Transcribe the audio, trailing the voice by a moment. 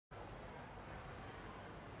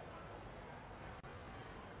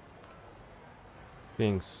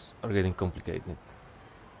Things are getting complicated.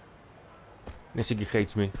 Nishiki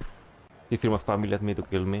hates me. He threw my family at me to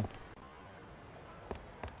kill me.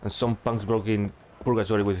 And some punks broke in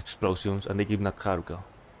Purgatory with explosions and they kidnapped Haruka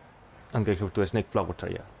and gave her to a snake flower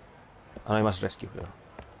triad. And I must rescue her.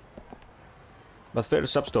 But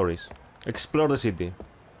first, sub-stories. Explore the city.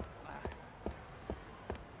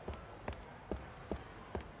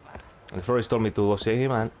 And Flores told me to go save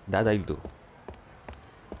him, and that I'll do.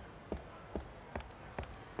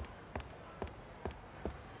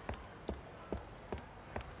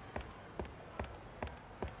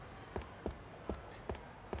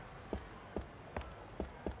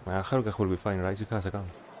 Haruka will be fine, right? She has a gun.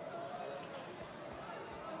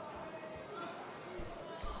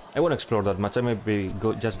 I won't explore that much. I maybe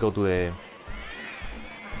just go to the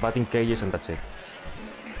batting cages and that's it.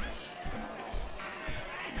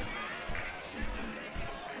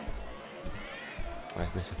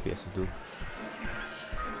 Nice FPS to do.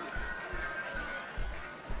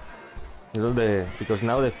 Because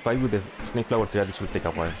now the fight with the snake flower triad will take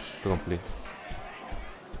a while to complete.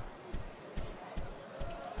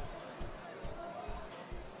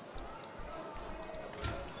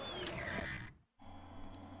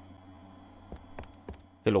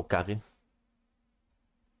 Hello, Kage.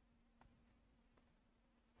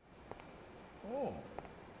 Oh,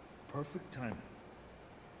 perfect timing.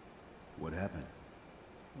 What happened?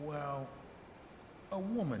 Well, a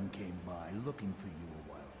woman came by looking for you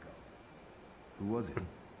a while ago. Who was it?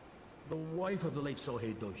 The wife of the late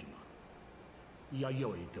Sohei Dojima.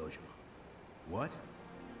 Yayoi Dojima. What?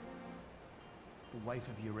 The wife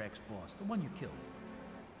of your ex-boss, the one you killed.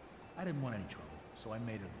 I didn't want any trouble, so I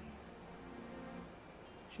made her leave.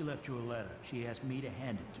 She left you a letter. She asked me to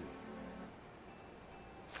hand it to you.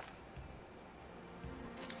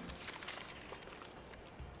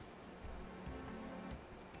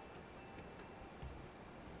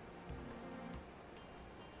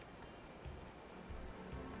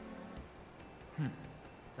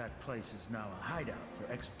 That place is now a hideout for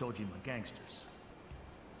ex-Dojima gangsters.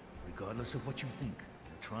 Regardless of what you think,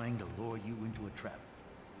 they're trying to lure you into a trap.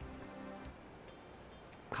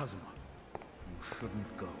 Kazuma, you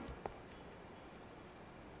shouldn't go.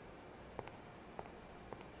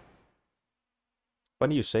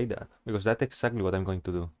 Funny you say that, because that's exactly what I'm going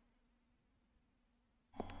to do.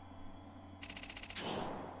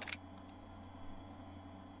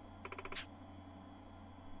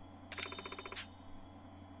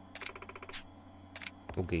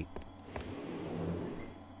 Okay.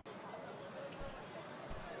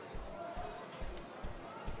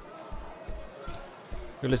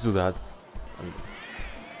 Okay, let's do that.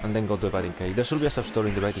 And then go to the batting cage. There should be a sub-story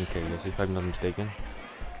in the batting cages, if I'm not mistaken.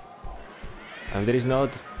 And if there is not,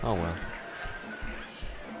 oh well.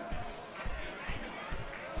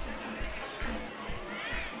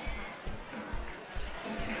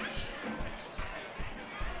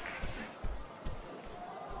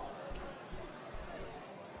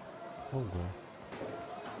 Oh well.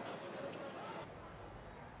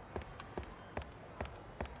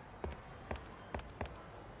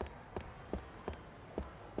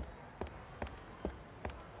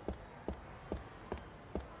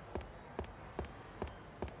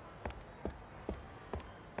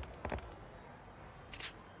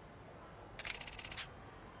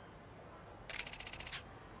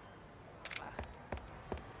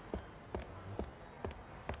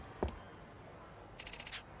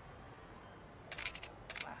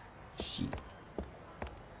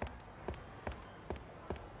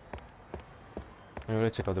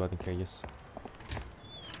 Let's check out the batting cages.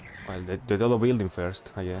 Well, the Dodo building first,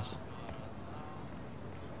 I guess.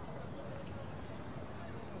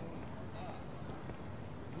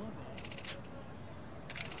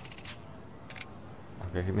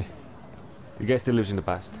 Okay, the guy still lives in the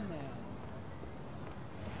past.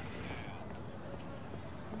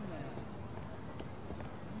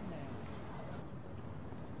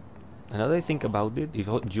 And now that I think about it, if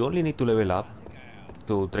you only need to level up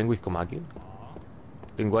to train with Komaki,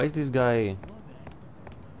 then why is this guy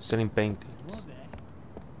selling paintings?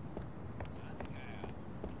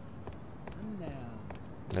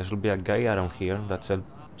 There should be a guy around here that sells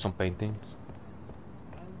some paintings.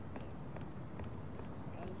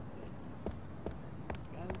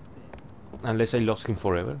 Unless I lost him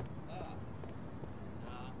forever.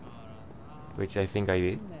 Which I think I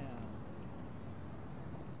did.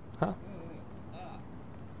 Huh?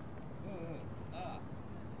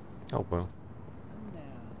 Oh well.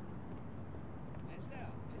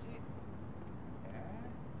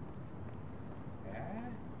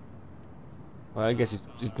 Well, I guess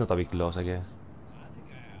it's not a big loss, I guess.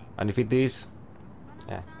 And if it is,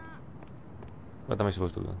 yeah. What am I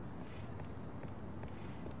supposed to do?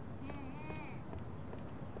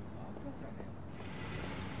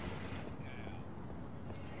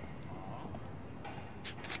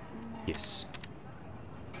 Yes.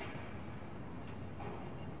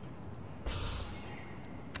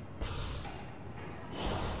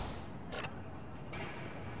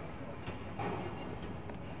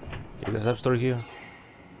 Is there a sub-story here?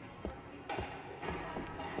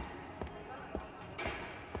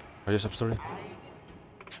 Are you a sub-story?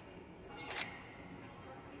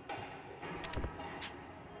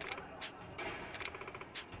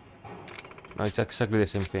 No, it's exactly the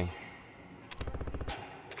same thing.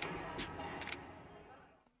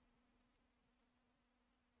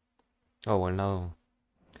 Oh, well, now...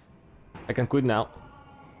 I can quit now.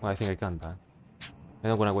 Well, I think I can, but... I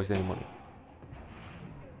don't wanna waste any money.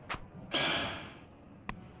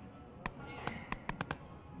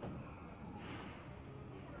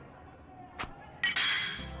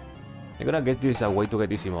 I'm gonna get this a way to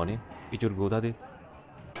get easy money, if you're good at it.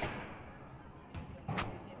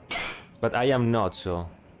 But I am not, so...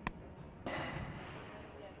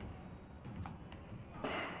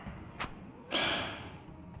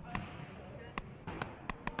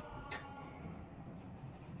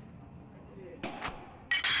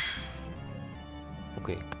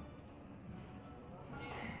 Okay.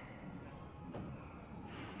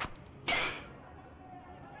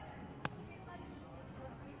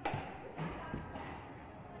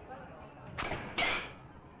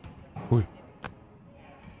 Uy.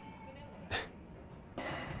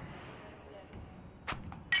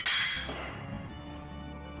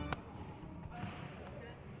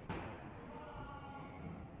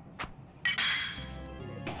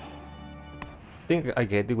 I think I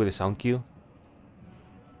get it with the sound cue.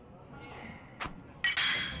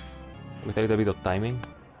 With a little bit of timing.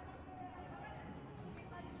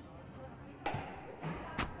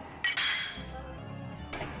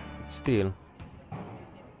 Still.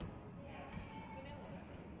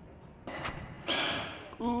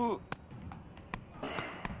 Ooh.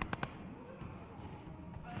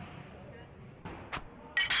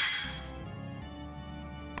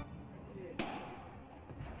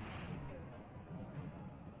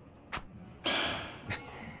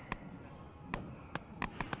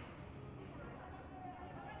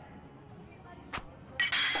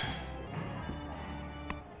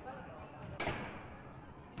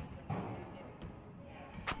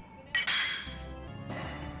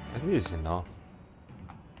 I think this is enough.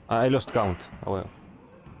 I lost count. Oh well.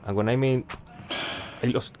 And when I mean I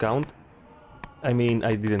lost count, I mean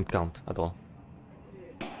I didn't count at all.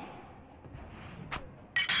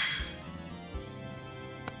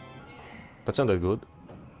 That sounded good.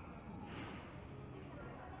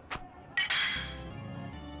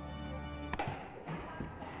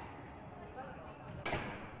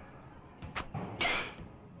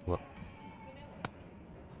 What?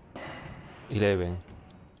 11.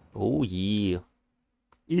 Oh yeah.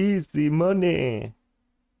 Easy money.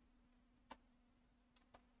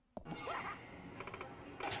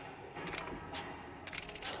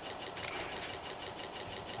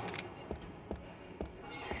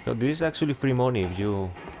 So this is actually free money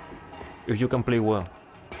if you can play well.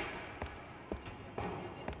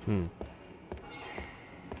 Hmm.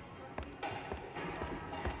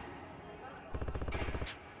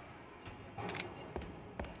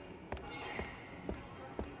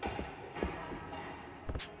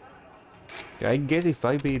 I guess if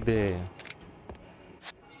I beat the...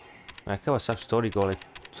 I have a sub-story called like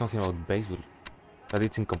something about baseball, but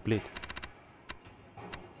it's incomplete.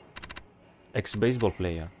 Ex-baseball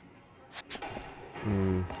player.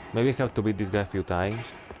 Maybe I have to beat this guy a few times.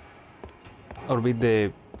 Or beat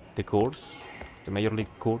the course, the Major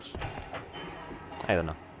League course. I don't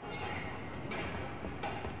know.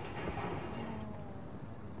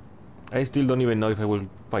 I still don't even know if I will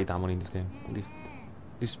fight Amon in this game, in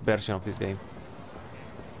this version of this game.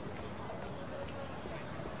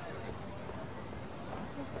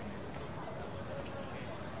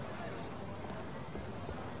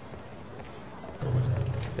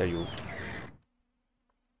 There you go.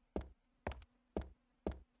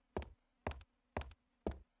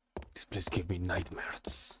 This place gave me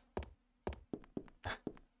nightmares.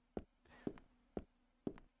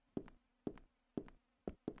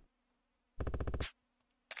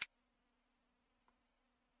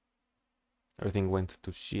 Everything went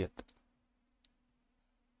to shit.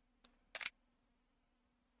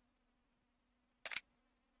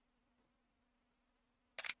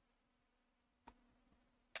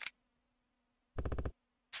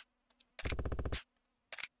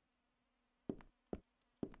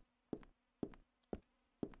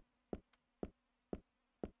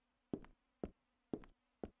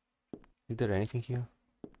 Is there anything here?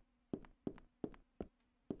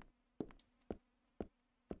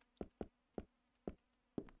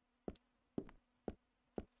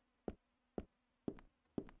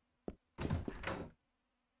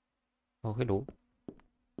 Oh, hello.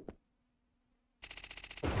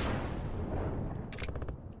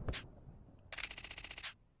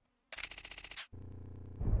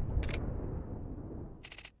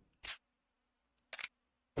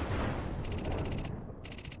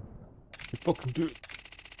 You fucking do it.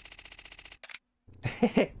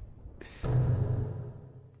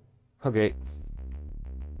 Okay.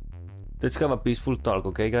 Let's have a peaceful talk,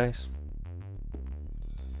 okay, guys?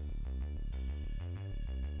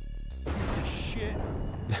 Piece of shit.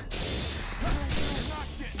 Not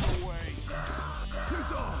getting away.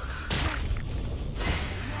 He's off.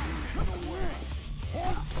 Not getting away.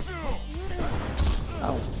 Hold still.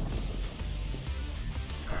 Ow.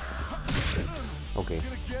 Okay.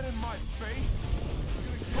 Gonna get in my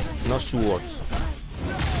face. No swords.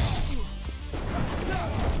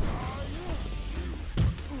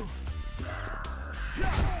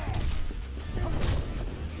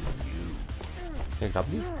 Can I grab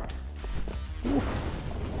you?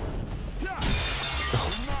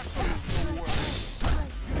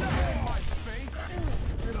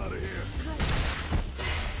 Get out of here.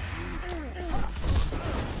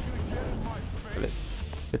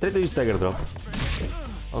 Le try to use Tiger Drop.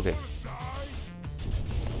 Okay.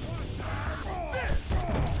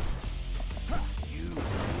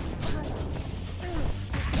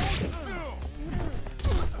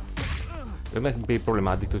 It might be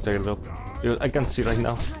problematic to Tiger Drop. I can't see right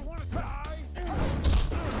now.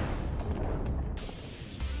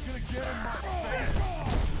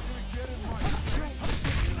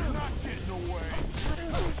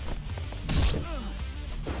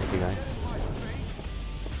 Okay, guy.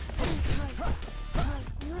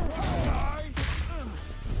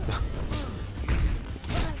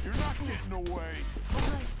 You're not getting away.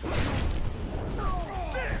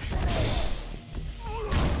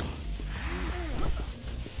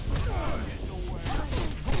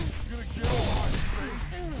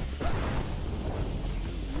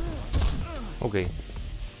 Okay.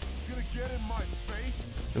 Gonna get in my face.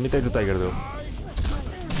 Let me try to Tiger Drop.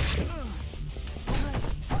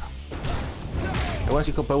 I want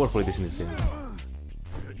to see how powerful it is in this game.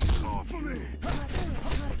 Get off of me.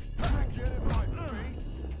 Gonna get in my face.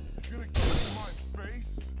 Gonna get in my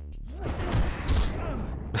face.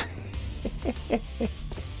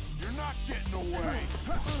 You're not getting away.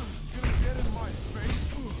 Gonna get in my face.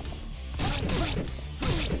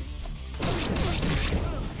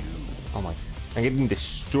 Oh my. I'm getting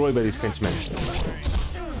destroyed by these henchmen.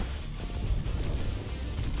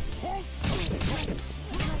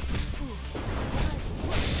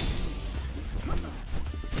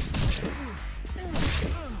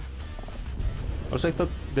 Also, I thought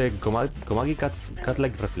the Komagi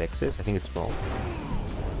cat-like reflexes, I think it's small.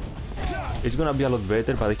 It's gonna be a lot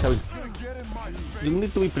better, but I haven't. You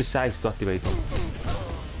need to be precise to activate them.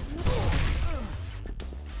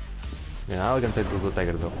 Yeah, now I can try to do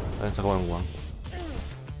Tiger though. That's a 1-1.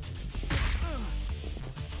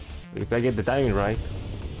 If I get the timing right.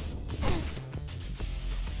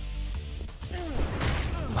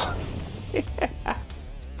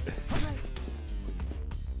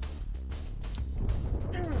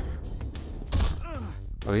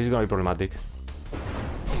 Oh, this is gonna be problematic.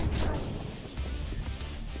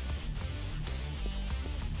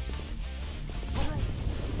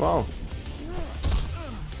 Wow.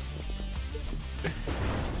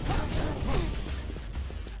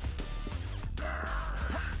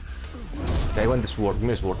 I want the sword. Give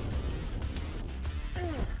me a sword.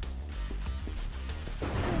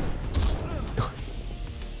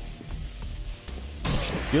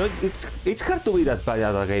 You know, it's hard to be that bad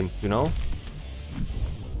at a game, you know?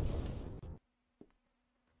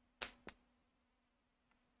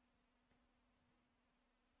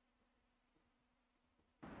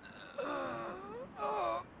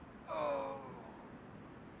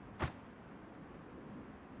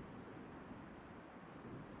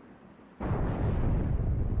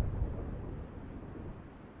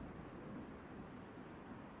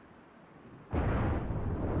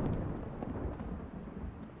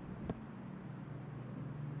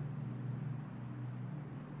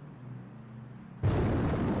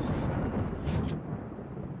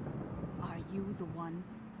 You the one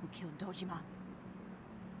who killed Dojima?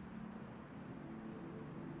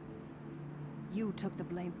 You took the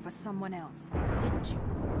blame for someone else, didn't you?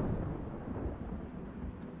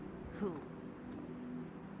 Who?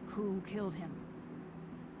 Who killed him?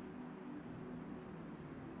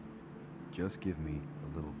 Just give me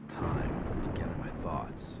a little time to gather my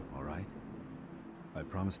thoughts, all right? I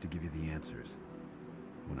promise to give you the answers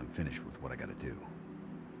when I'm finished with what I gotta do.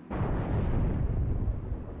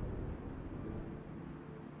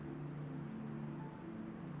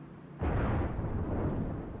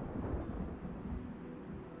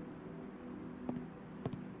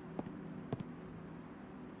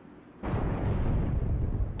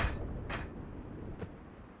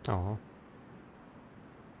 Oh.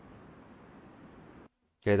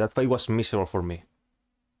 Okay, that fight was miserable for me.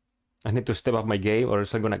 I need to step up my game or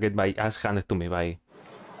else I'm gonna get my ass handed to me by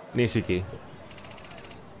Nishiki.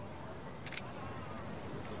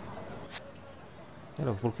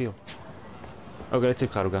 Hello, full heal. Okay, let's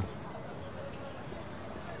save Haruka.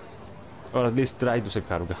 Or at least try to save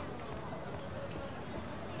Haruka.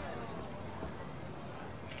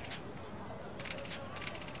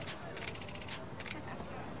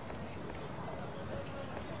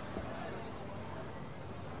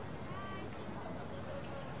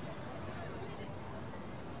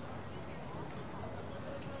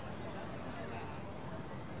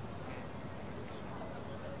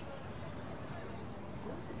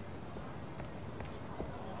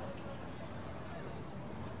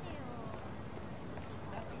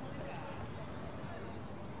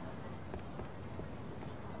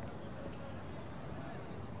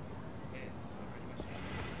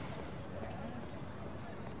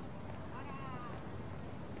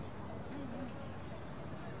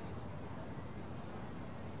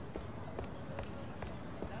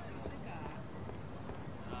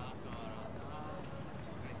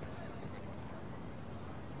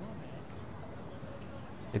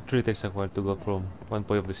 It really takes a while to go from one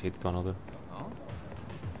point of the city to another.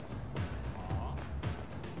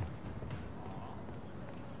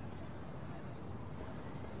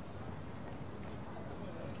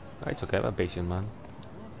 It's okay, I'm patient, man.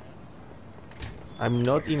 I'm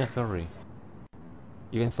not in a hurry.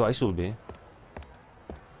 Even though I should be.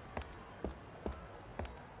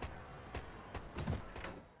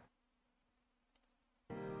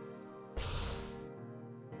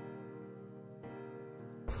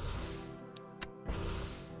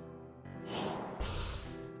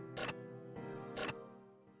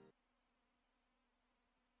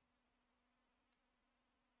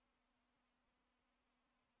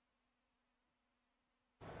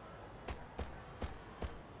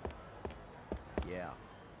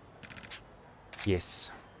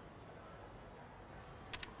 Yes.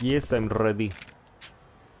 Yes, I'm ready.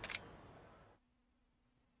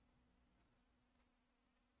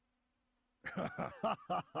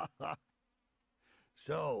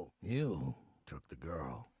 So, you took the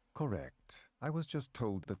girl. Correct. I was just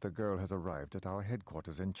told that the girl has arrived at our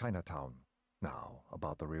headquarters in Chinatown. Now,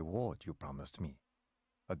 about the reward you promised me.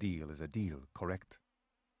 A deal is a deal, correct?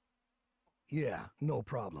 Yeah, no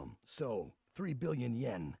problem. So, 3 billion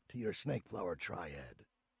yen to your snake flower triad.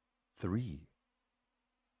 3.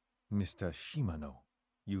 Mr. Shimano,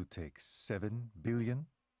 you take 7 billion?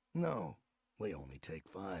 No, we only take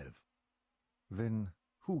 5. Then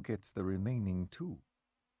who gets the remaining 2?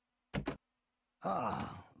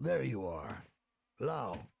 Ah, there you are.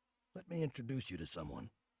 Lao, let me introduce you to someone.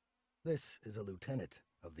 This is a lieutenant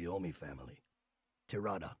of the Omi family,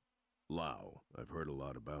 Tirada. Lao, I've heard a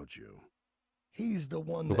lot about you. He's the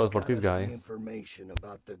one Look that out for got this us guy. the information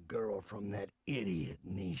about the girl from that idiot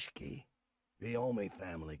Nishiki. The Omi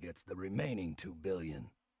family gets the remaining 2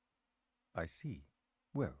 billion. I see.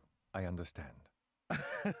 Well, I understand.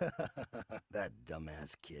 That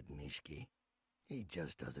dumbass kid Nishiki. He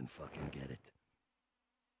just doesn't fucking get it.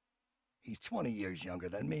 He's 20 years younger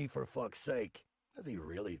than me, for fuck's sake. Does he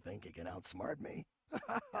really think he can outsmart me?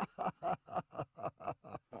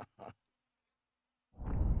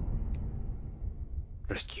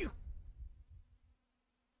 Rescue.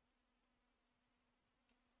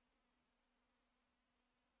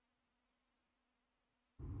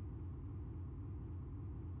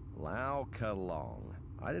 Lao cut along.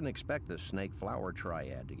 I didn't expect the snake flower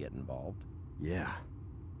triad to get involved. Yeah.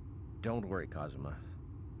 Don't worry, Kazuma.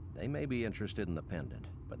 They may be interested in the pendant,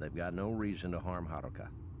 but they've got no reason to harm Haruka.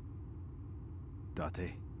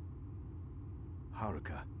 Date.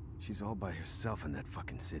 Haruka. She's all by herself in that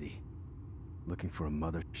fucking city. Looking for a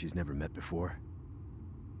mother she's never met before.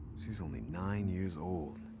 She's only 9 years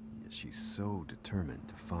old, yet she's so determined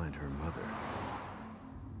to find her mother.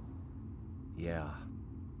 Yeah.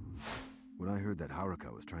 When I heard that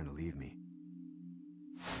Haruka was trying to leave me,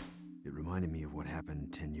 it reminded me of what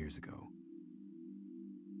happened 10 years ago.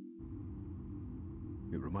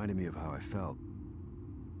 It reminded me of how I felt.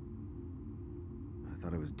 I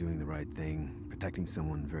thought I was doing the right thing, protecting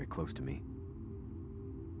someone very close to me.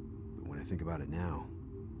 But when I think about it now,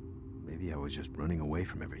 maybe I was just running away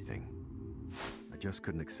from everything. I just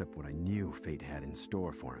couldn't accept what I knew fate had in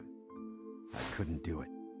store for him. I couldn't do it.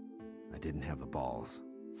 I didn't have the balls.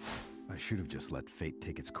 I should have just let fate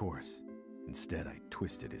take its course. Instead, I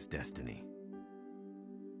twisted his destiny.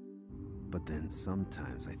 But then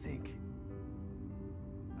sometimes I think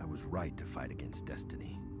I was right to fight against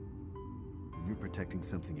destiny. When you're protecting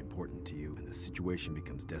something important to you and the situation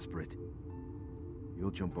becomes desperate,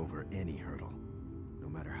 you'll jump over any hurdle, no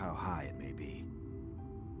matter how high it may be.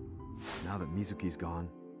 Now that Mizuki's gone,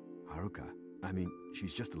 Haruka,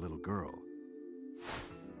 she's just a little girl,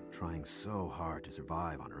 trying so hard to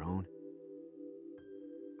survive on her own.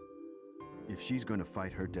 If she's going to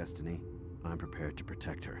fight her destiny, I'm prepared to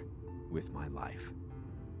protect her with my life.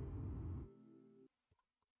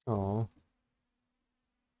 Oh.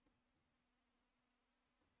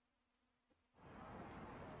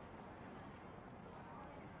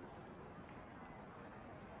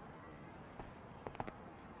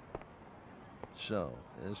 So,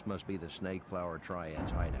 this must be the Snake Flower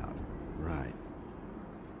Triad's hideout. Right.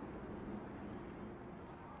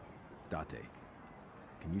 Date,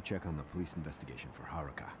 can you check on the police investigation for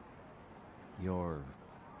Haruka? You're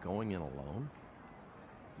going in alone?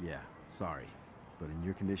 Yeah, sorry. But in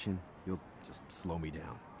your condition, you'll just slow me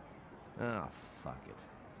down. Ah, fuck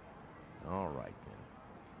it. All right, then.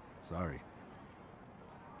 Sorry.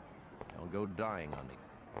 Don't go dying on me,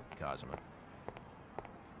 Kazuma.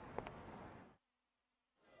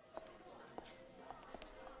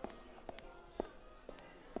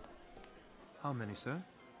 How many, sir?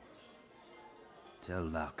 Tell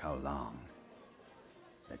Lao Kaolong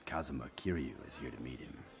that Kazuma Kiryu is here to meet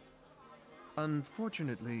him.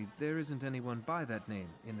 Unfortunately, there isn't anyone by that name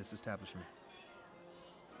in this establishment.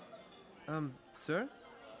 Sir?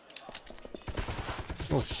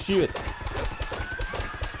 Oh shit!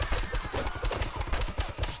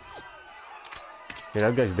 Okay,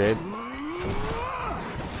 that guy's dead.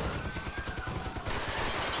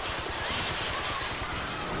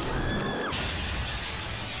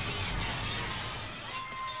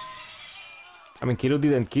 I mean, Kiro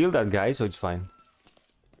didn't kill that guy, so it's fine.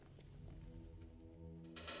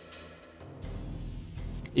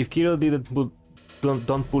 If Kiro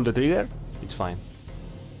don't pull the trigger, it's fine.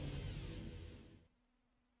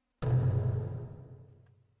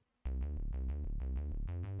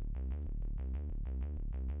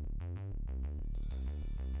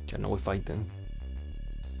 Yeah, now we fight then.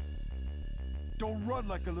 Don't run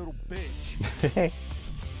like a little bitch.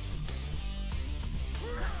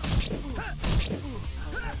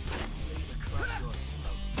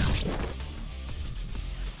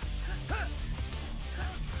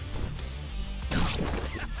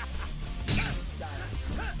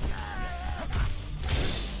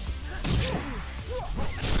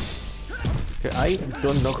 Okay, I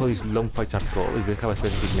don't know how these long fights are called, if they have a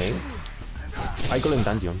specific name. I call them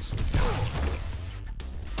dungeons.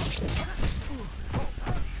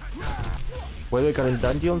 Whether they call them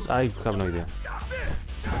dungeons, I have no idea.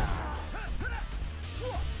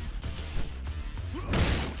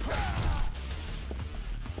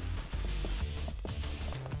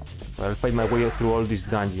 I'll fight my way through all these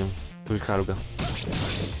dungeons to Haruka.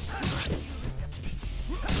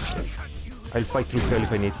 I'll fight through hell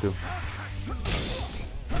if I need to.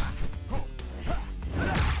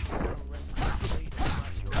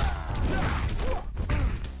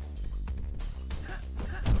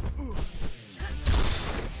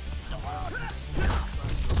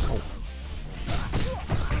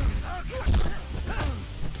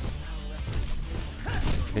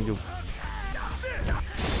 Can you?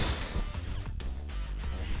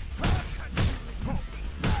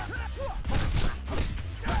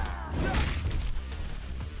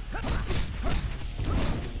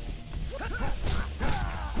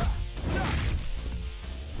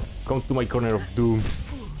 Come to my corner of doom.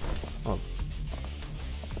 Oh.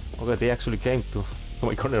 Okay, they actually came to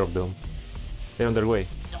my corner of doom. They're on their way.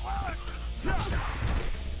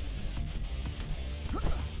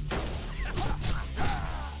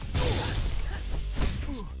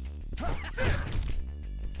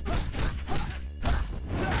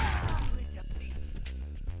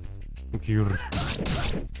 Cure.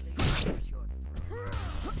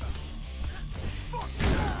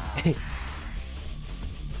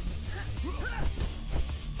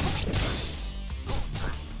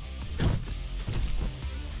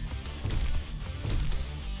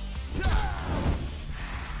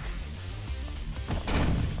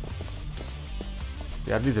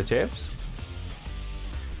 Are these the chefs?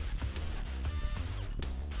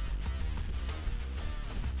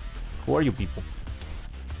 Who are you people?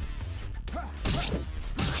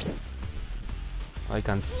 I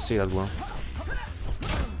can't see that one.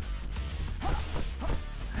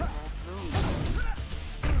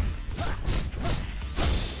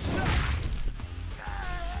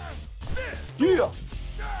 Yeah!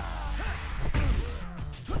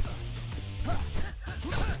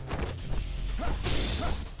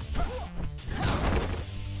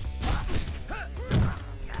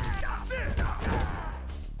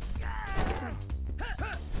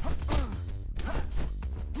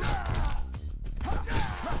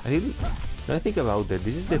 When I think about it,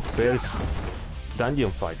 this is the first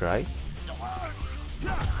dungeon fight, right?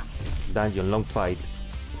 Dungeon, long fight,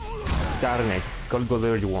 carnage, call it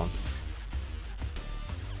whatever you want.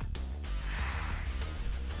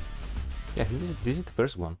 Yeah, I think this is the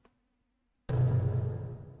first one.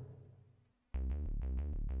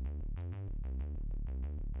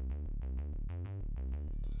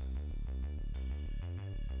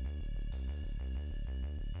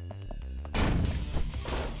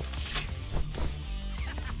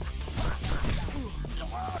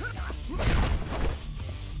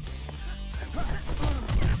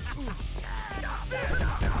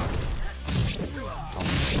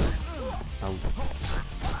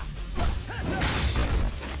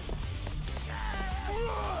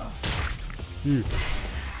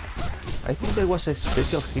 I think there was a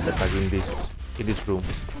special hit attack in this room.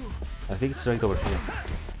 I think it's right over here.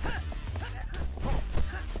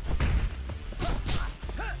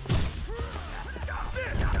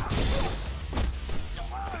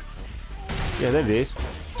 Yeah, there it is.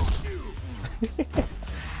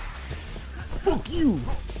 Fuck you!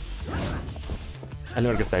 I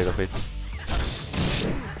never get tired of it.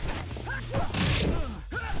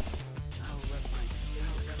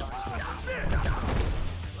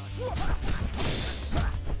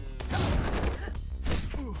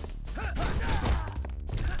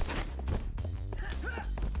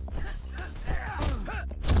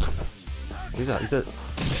 It's a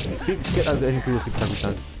big get out there into a big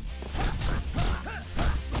time.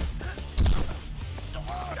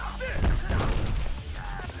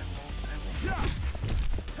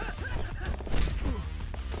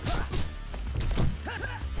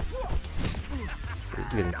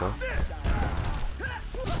 It's getting tough.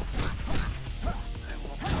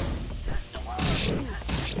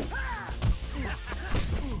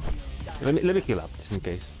 Let me heal up just in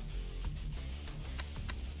case.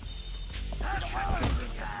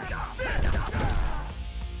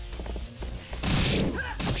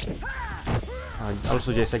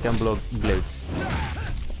 Also, yes, I can block blades.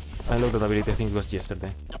 I love that ability, I think it was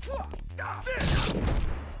yesterday.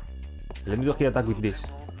 Let me do a hit attack with this.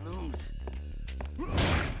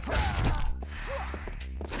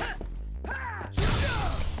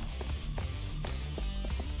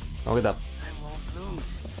 Now get up.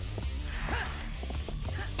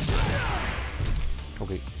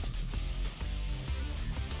 Okay.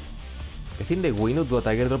 I think the window to a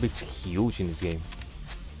tiger drop is huge in this game.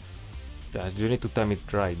 Yeah, you need to time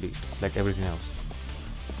it right, like everything else.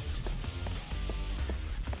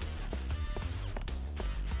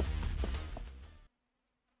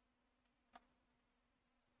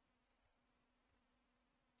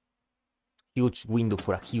 Huge window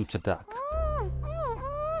for a huge attack.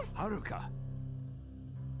 Haruka!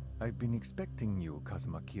 I've been expecting you,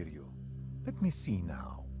 Kazuma Kiryu. Let me see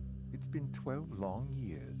now. It's been 12 long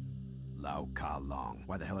years. Lao Ka Long.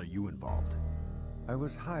 Why the hell are you involved? I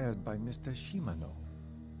was hired by Mr. Shimano.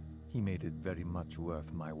 He made it very much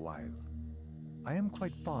worth my while. I am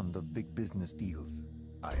quite fond of big business deals.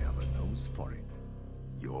 I have a nose for it.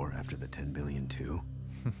 You're after the 10 billion too?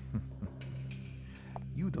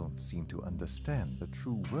 You don't seem to understand the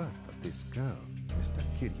true worth of this girl, Mr.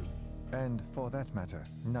 Kiryu. And for that matter,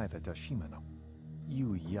 neither does Shimano.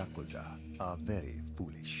 You Yakuza are very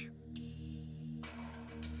foolish.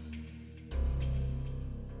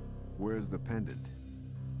 Where's the pendant?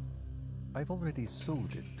 I've already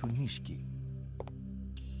sold it to Nishiki.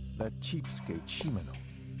 That cheapskate Shimano.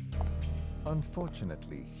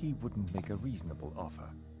 Unfortunately, he wouldn't make a reasonable offer.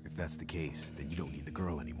 If that's the case, then you don't need the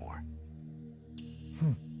girl anymore.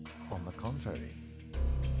 On the contrary,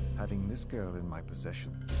 having this girl in my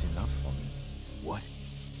possession is enough for me. What?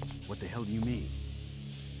 What the hell do you mean?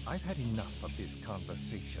 I've had enough of this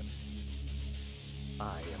conversation.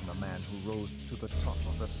 I am the man who rose to the top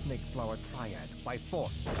of the Snake Flower Triad by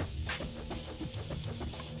force.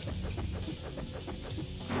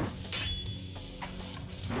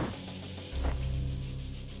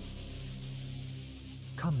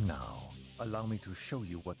 Come now, allow me to show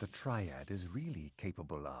you what the Triad is really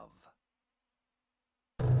capable of.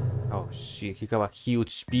 Oh shit, he have a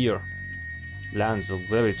huge spear. Lance or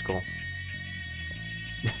whatever it's called.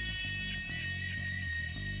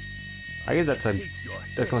 I guess that's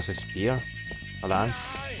a spear, a lance.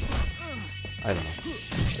 I don't know.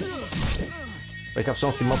 I have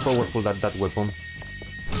something more powerful than that weapon.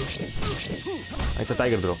 It's a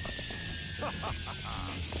tiger drop.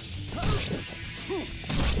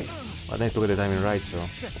 But I need to get the timing right, so.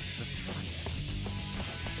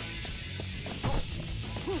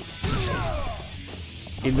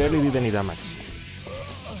 It barely did any damage.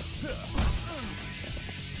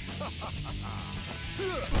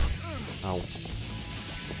 Ow.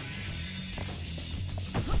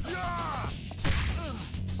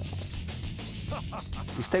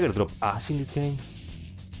 Is tiger drop ass in this game?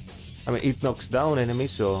 I mean, it knocks down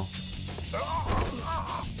enemies, so...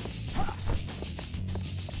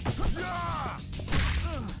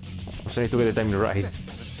 I need to get the timing right.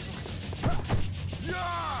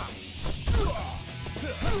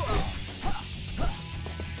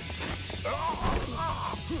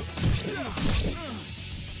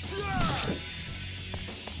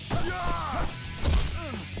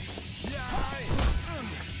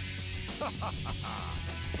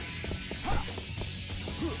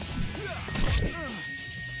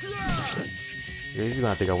 This is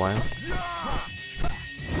gonna take a while.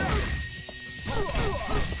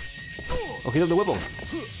 Oh, he took the weapon.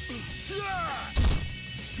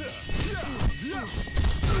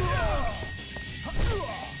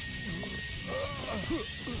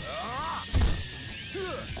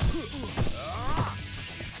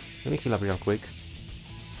 Let me heal up real quick.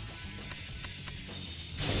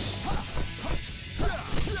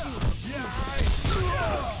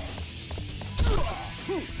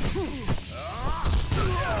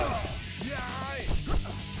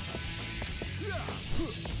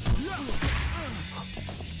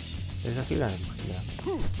 There's a healer. Yeah.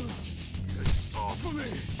 Off of me!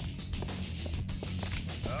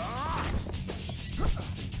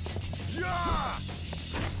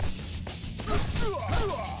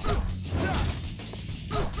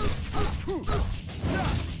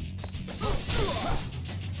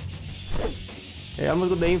 Hey, almost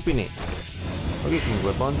got the infinite. Okay, king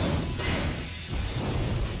weapons.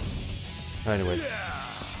 Anyway.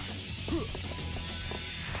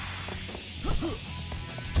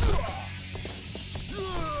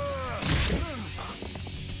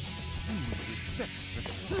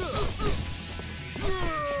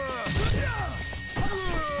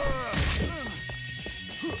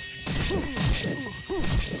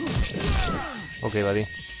 Okay, buddy.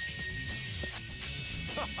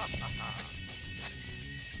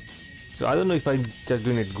 So I don't know if I'm just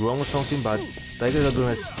doing it wrong or something, but tigers are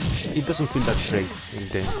doing it. It doesn't feel that straight in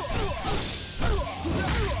the game.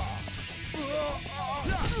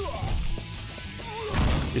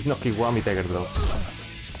 It's not Kiwami tiger drop.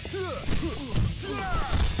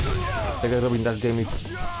 Tiger drop in that game,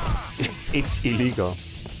 it's illegal.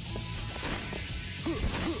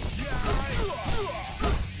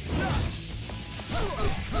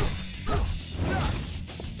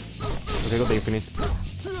 Okay, got the infinite.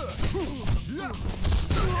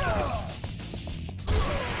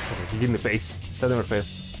 Okay, he hit in the face. That never fails.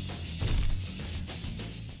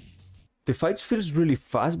 The fight feels really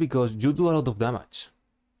fast because you do a lot of damage.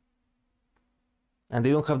 And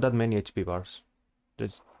they don't have that many HP bars.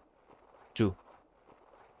 There's 2.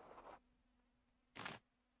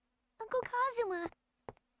 Uncle Kazuma,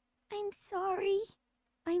 I'm sorry.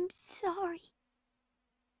 I'm sorry.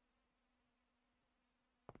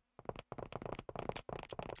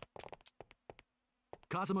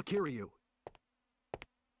 Kazuma Kiryu,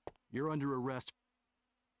 you're under arrest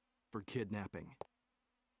for kidnapping.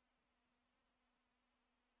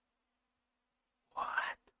 What?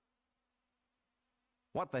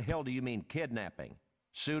 What the hell do you mean kidnapping?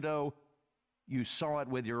 Pseudo? You saw it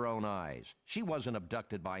with your own eyes. She wasn't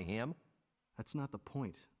abducted by him. That's not the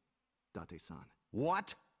point, Date-san.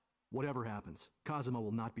 What? Whatever happens, Kazuma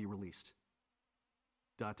will not be released.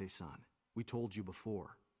 Date-san, we told you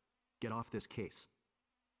before. Get off this case.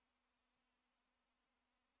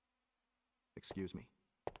 Excuse me.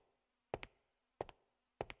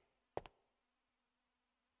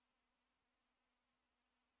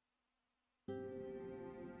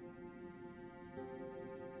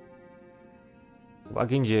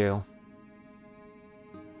 Back in jail.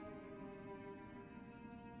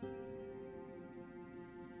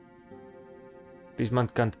 This man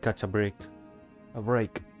can't catch a break.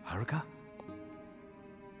 Haruka?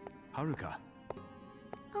 Haruka?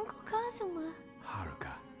 Uncle Kazuma.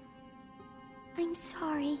 Haruka. I'm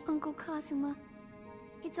sorry, Uncle Kazuma.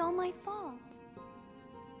 It's all my fault.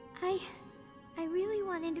 I really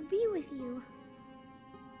wanted to be with you.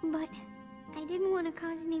 But I didn't want to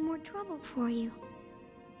cause any more trouble for you.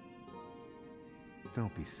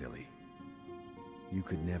 Don't be silly. You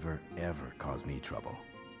could never, ever cause me trouble.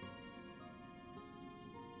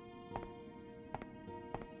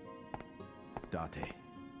 Date.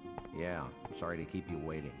 Yeah, sorry to keep you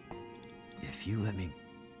waiting. If you let me...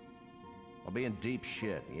 I'll be in deep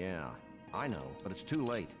shit, yeah. I know, but it's too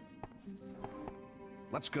late.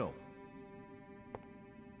 Let's go.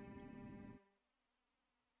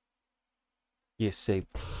 Yes, save.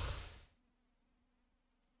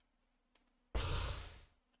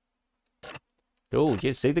 Oh,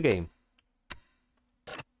 yes, save the game.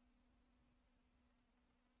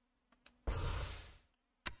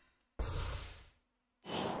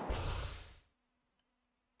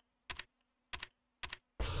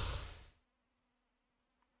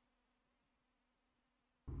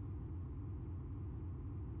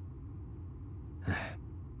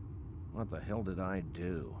 What the hell did I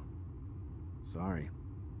do? Sorry,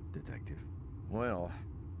 Detective. Well,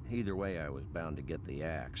 either way I was bound to get the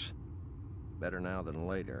axe. Better now than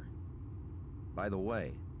later. By the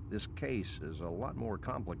way, this case is a lot more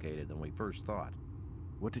complicated than we first thought.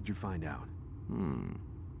 What did you find out? You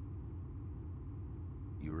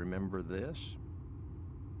remember this?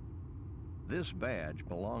 This badge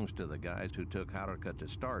belongs to the guys who took Haruka to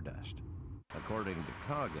Stardust. According to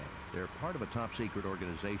Kage, they're part of a top-secret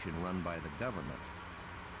organization run by the government.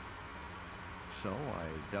 So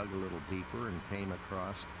I dug a little deeper and came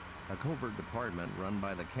across a covert department run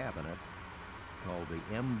by the cabinet called the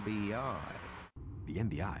MBI. The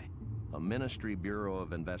MBI? A Ministry Bureau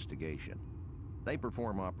of Investigation. They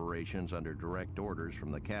perform operations under direct orders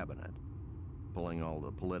from the cabinet, pulling all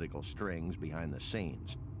the political strings behind the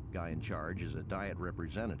scenes. Guy in charge is a Diet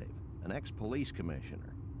representative, an ex-police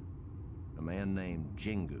commissioner, a man named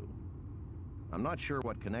Jingu. I'm not sure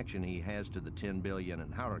what connection he has to the 10 billion in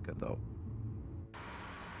Haruka, though.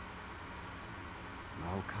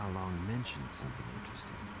 Lao Kalong mentioned something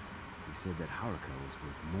interesting. He said that Haruka was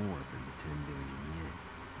worth more than the 10 billion yen.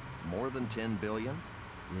 More than 10 billion?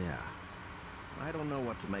 Yeah. I don't know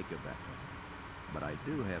what to make of that, but I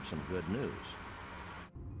do have some good news.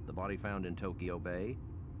 The body found in Tokyo Bay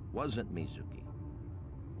wasn't Mizuki.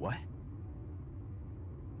 What?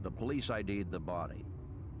 The police ID'd the body.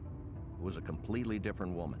 It was a completely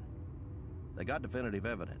different woman. They got definitive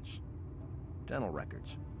evidence. Dental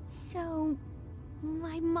records. So...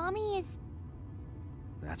 my mommy is...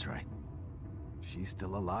 That's right. She's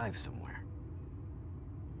still alive somewhere.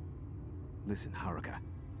 Listen, Haruka.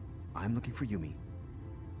 I'm looking for Yumi,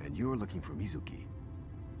 and you're looking for Mizuki.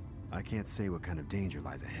 I can't say what kind of danger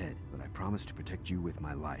lies ahead, but I promise to protect you with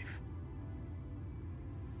my life.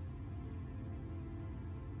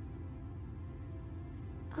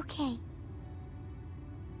 Okay.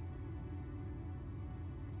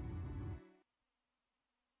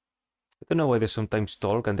 I don't know why there's sometimes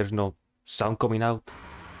talk and there's no sound coming out.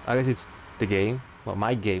 I guess it's the game. Well,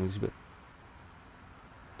 my game is, but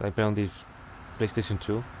I play on this PlayStation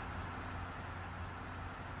 2.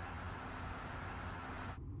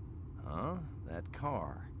 Huh? That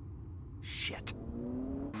car. Shit.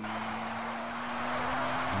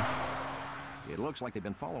 It looks like they've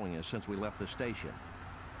been following us since we left the station.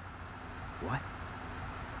 What?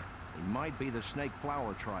 It might be the Snake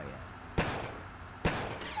Flower Triad.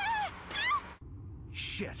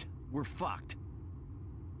 Shit, we're fucked.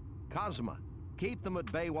 Kazuma, keep them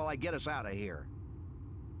at bay while I get us out of here.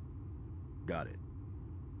 Got it.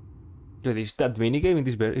 Dude, is that minigame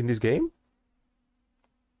in this game?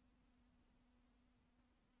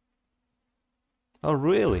 Oh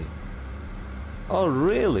really? Oh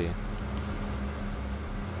really?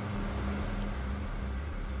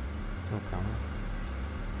 Okay.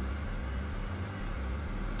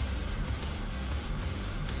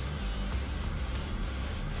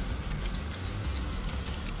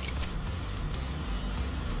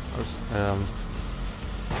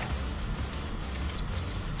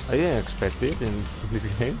 I didn't expect it in this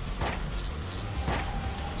game.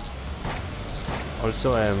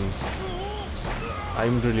 Also,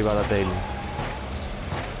 I'm really bad at aiming.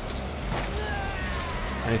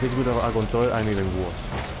 And if it's with a controller, I'm even worse.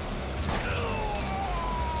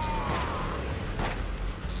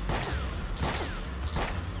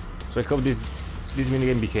 So I hope this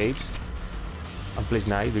minigame behaves and plays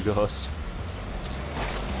nice, because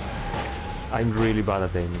I'm really bad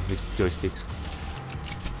at aiming with joysticks.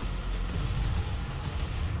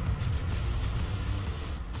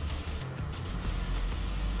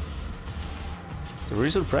 I'm really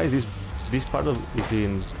surprised this part of is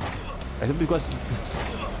in. I thought it was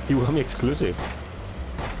Iwami exclusive.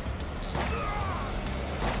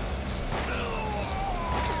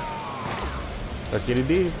 But here it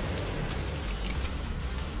is,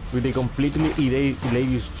 with a completely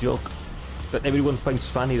hilarious joke that everyone finds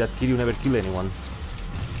funny that Kiryu never killed anyone.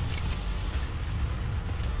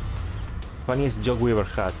 Funniest joke we ever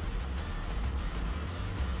had.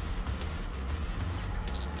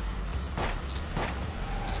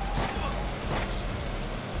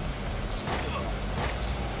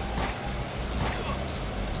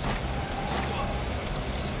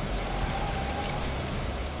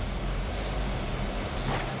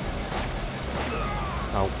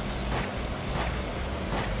 Ow.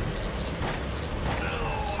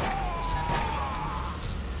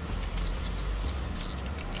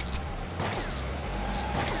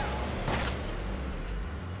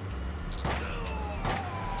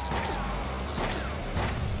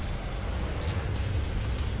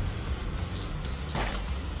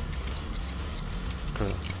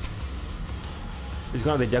 Is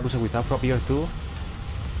one of the Yakuza with Afro appear too?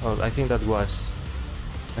 Oh, I think that was...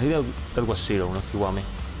 that was Zero, not Kiwami.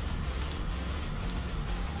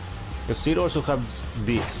 Because Zero also have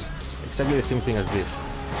this. Exactly the same thing as this.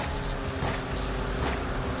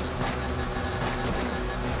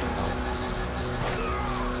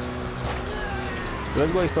 So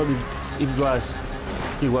that's why I thought it was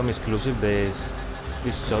Kiwami exclusive, this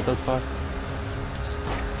shoutout part.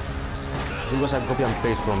 It was a copy and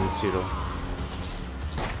paste from Zero.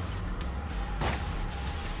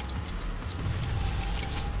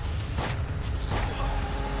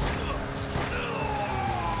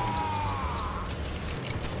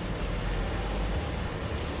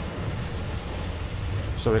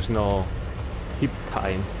 So there's no hit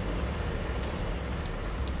time.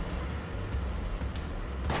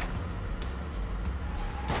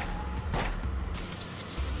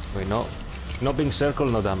 Wait, no. No being circle,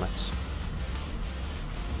 no damage.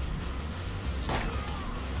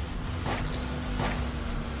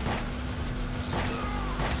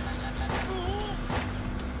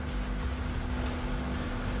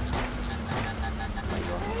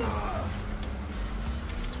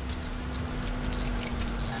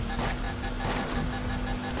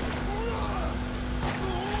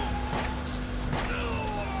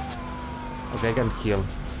 Okay, I can heal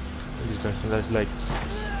this person. That's like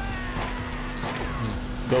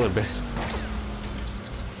the other best.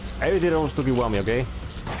 I did almost to Kiwami, okay?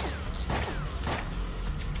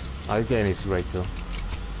 I think it's right though.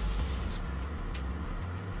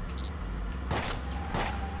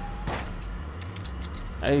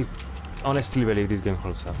 I honestly believe this game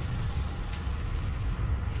holds up.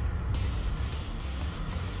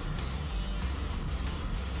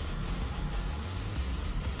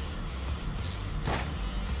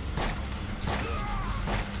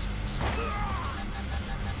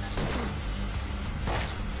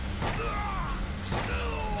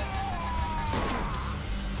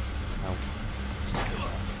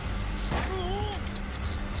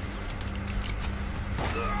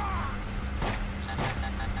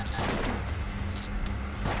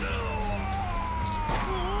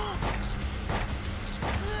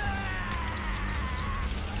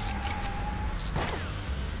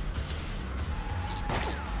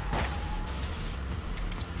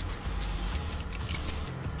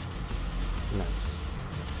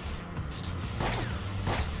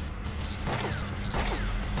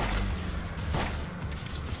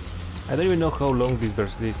 I don't even know how long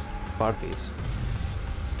this part is.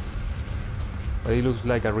 But it looks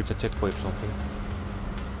like I reached a checkpoint or something.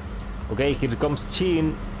 Okay, here comes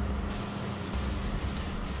Chin.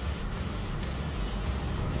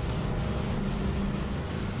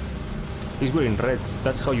 He's wearing red.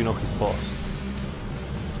 That's how you know he's boss.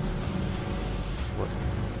 What?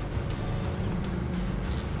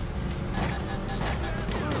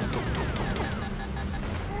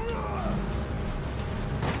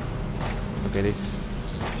 Okay, this.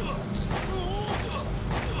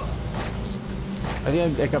 I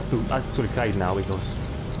think I have to actually hide now because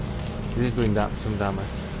this is doing some damage.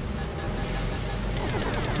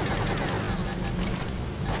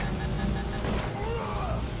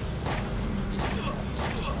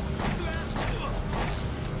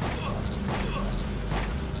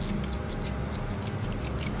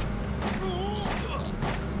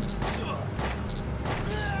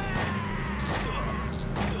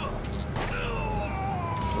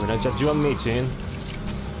 Just you and me, Chin.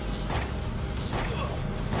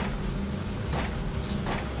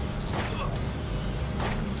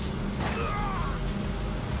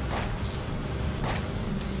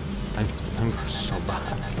 I'm so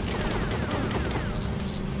bad.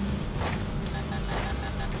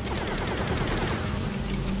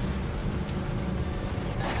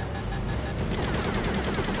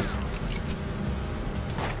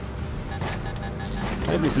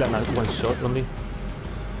 Can I please land one shot only?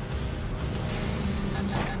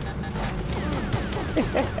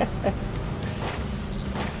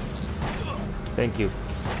 Thank you.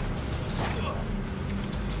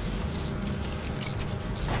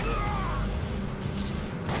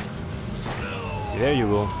 There you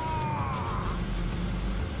go.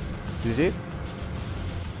 Is it?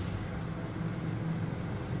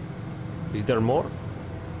 Is there more?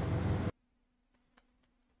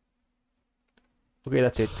 Okay,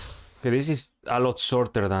 that's it. Okay, this is a lot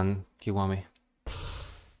shorter than Kiwami.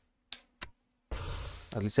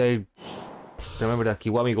 At least I remember that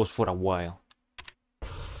Kiwami goes for a while.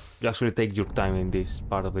 You actually take your time in this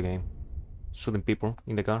part of the game. Shooting people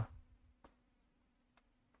in the car.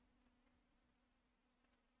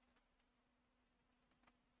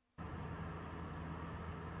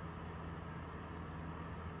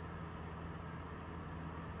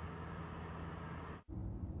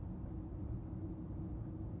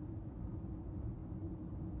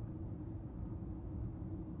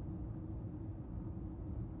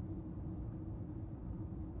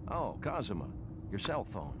 Oh, Kazuma, your cell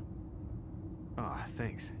phone. Ah,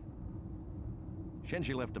 thanks.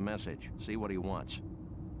 Shinji left a message. See what he wants.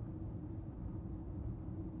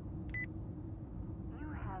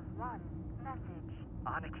 You have one message.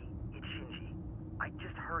 Aniki, it's Shinji. I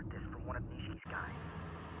just heard this from one of Nishi's guys.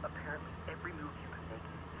 Apparently, every move you've been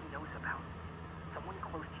making, he knows about. Someone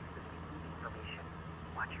close to you is leaking information.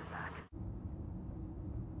 Watch your back.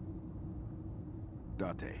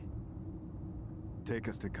 Date. Take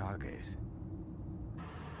us to Kage's.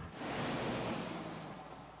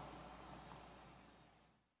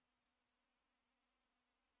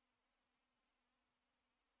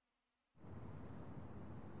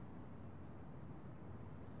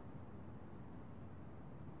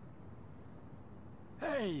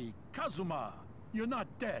 Hey, Kazuma! You're not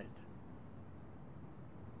dead.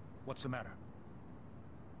 What's the matter?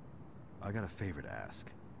 I got a favor to ask.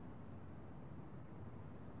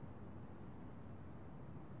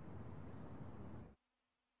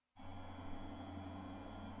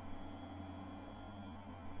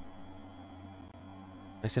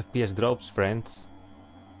 Nice FPS drops, friends.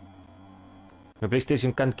 My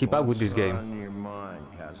PlayStation can't keep up with this game. What's on your mind,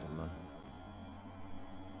 Kazuma?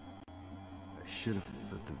 I should have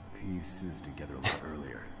put the pieces together a lot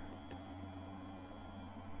earlier.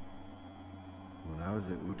 When I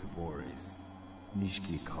was at Utabori's,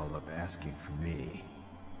 Nishiki called up asking for me.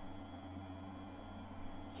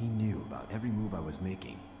 He knew about every move I was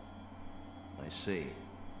making. I see.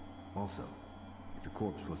 Also, if the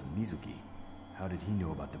corpse wasn't Mizuki, how did he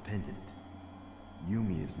know about the pendant?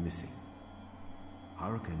 Yumi is missing.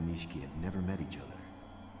 Haruka and Nishiki have never met each other.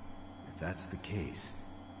 If that's the case...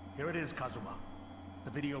 Here it is, Kazuma. The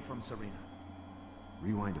video from Serena.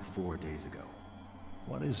 Rewind to 4 days ago.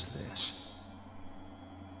 What is this?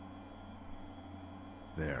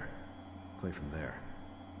 There. Play from there.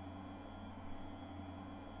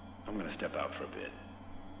 I'm gonna step out for a bit.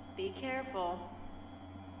 Be careful.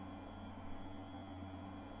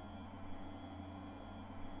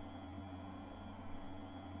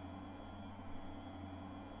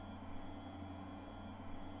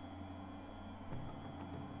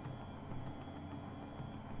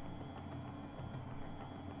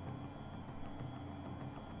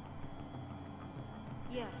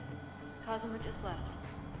 Yeah, Kazuma just left.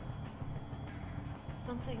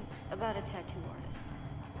 Something about a tattoo artist.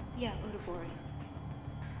 Yeah, Utabori.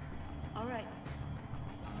 All right.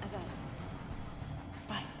 I got it.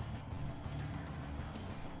 Bye.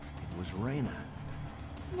 It was Reina.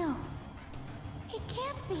 No. It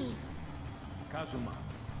can't be. Kazuma.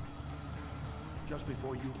 Just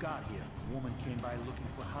before you got here, a woman came by looking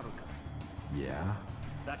for Haruka. Yeah?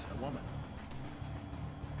 That's the woman.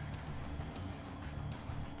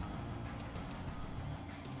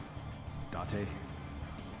 Date?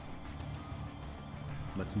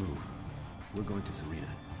 Let's move. We're going to Serena.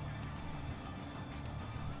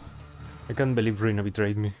 I can't believe Rina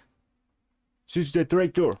betrayed me. She's the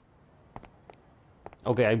traitor!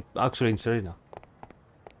 Okay, I'm actually in Serena.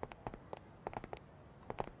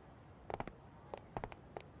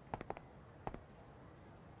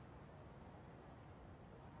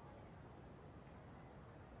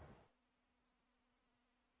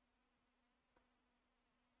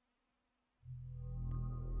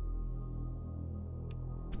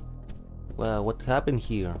 Well, what happened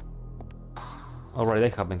here? Alright,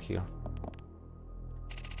 that happened here.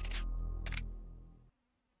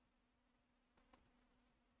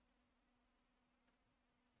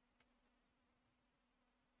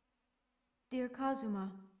 Dear Kazuma,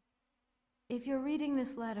 if you're reading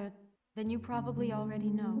this letter, then you probably already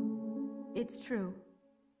know. It's true.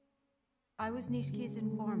 I was Nishiki's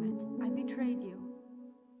informant. I betrayed you.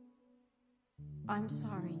 I'm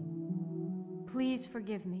sorry. Please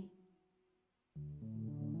forgive me.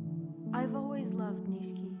 I've always loved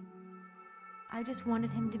Nishiki. I just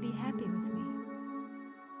wanted him to be happy with me.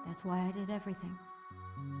 That's why I did everything.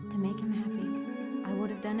 To make him happy. I would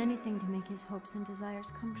have done anything to make his hopes and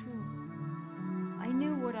desires come true. I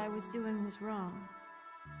knew what I was doing was wrong,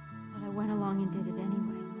 but I went along and did it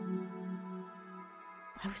anyway.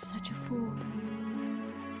 I was such a fool.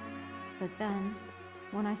 But then,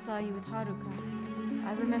 when I saw you with Haruka,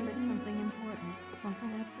 I remembered something important,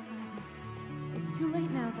 something I'd forgotten. It's too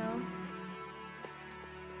late now, though.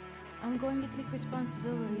 I'm going to take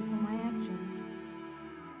responsibility for my actions.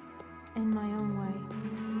 In my own way.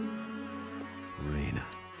 Reina.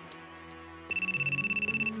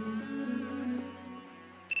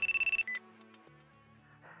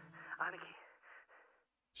 Aniki.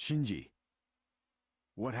 Shinji.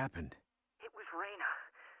 What happened? It was Reina.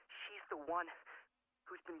 She's the one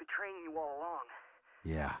who's been betraying you all along.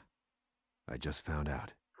 Yeah. I just found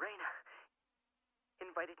out. Reina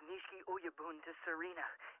invited Nishiki Oyabun to Serena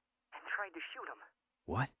and tried to shoot him.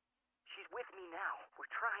 What? She's with me now.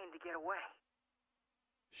 We're trying to get away.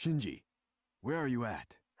 Shinji, where are you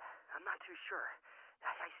at? I'm not too sure.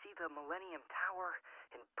 I see the Millennium Tower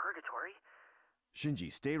in Purgatory.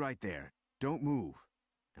 Shinji, stay right there. Don't move.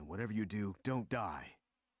 And whatever you do, don't die.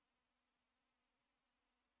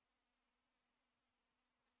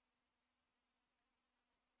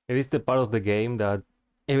 It is the part of the game that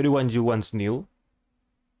everyone you once knew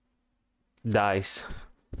dies.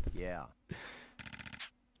 Yeah.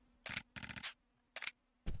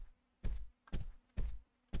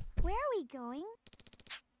 Where are we going?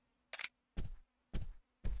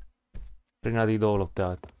 Reina did all of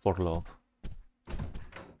that for love.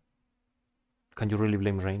 Can you really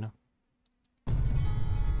blame Reina?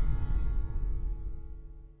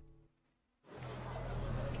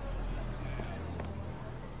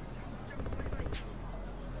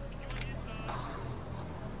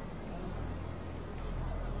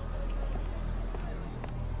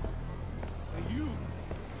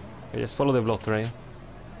 Okay, just follow the blood trail.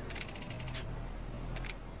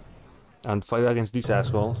 And fight against these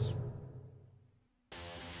assholes.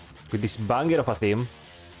 With this banger of a theme.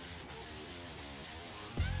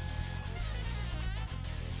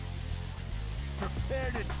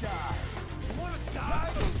 Prepare to die. You wanna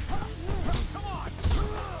die? Come on!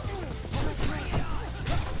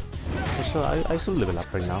 So I should level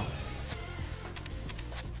up right now.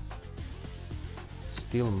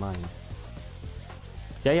 Still mine.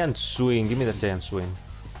 Giant swing, give me that giant swing.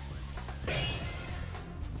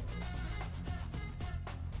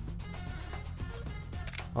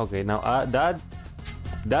 Okay, now that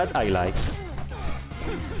I like.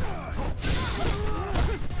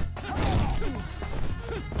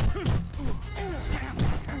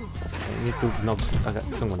 I need to knock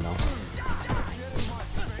someone down.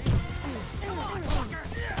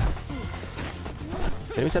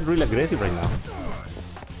 Enemies are really aggressive right now.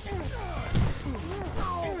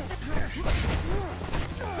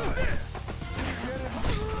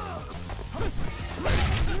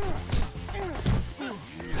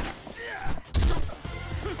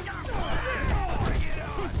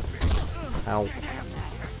 Ow.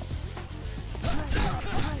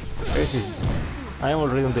 I am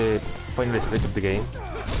already on the final stage of the game.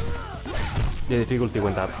 The difficulty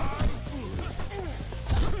went up.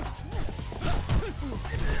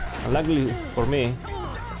 And luckily for me,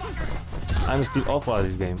 I'm still off of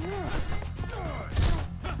this game.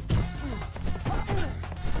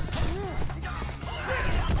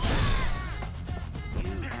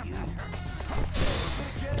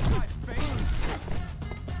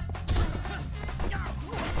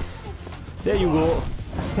 There you go.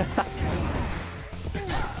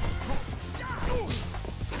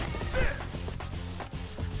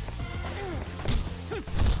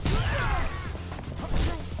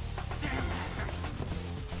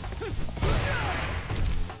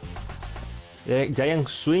 The giant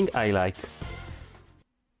swing I like.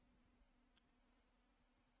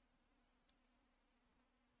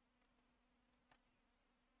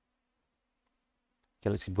 Okay,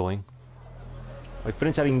 let's keep going. My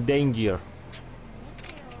friends are in danger.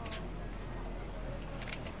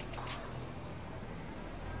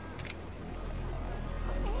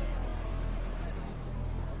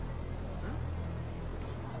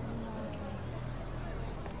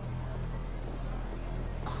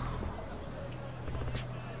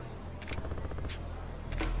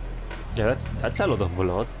 Yeah, that's a lot of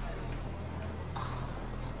blood.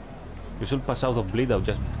 You should pass out of bleed out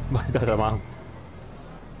just by that amount.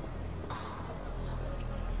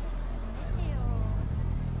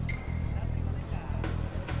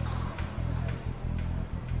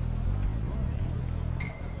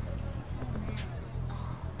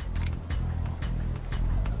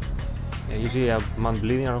 Yeah, you see a man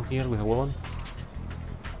bleeding around here with a weapon.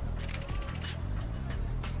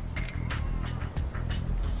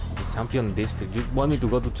 The Champion District. You want me to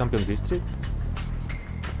go to Champion District?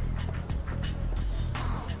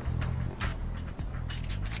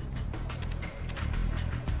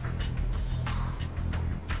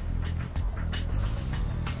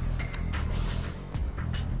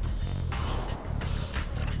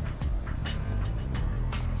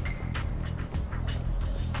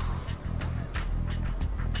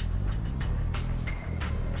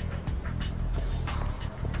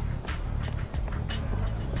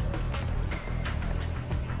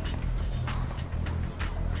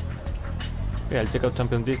 Yeah, I'll check out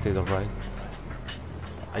Champion District, alright.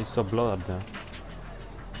 I saw blood up there.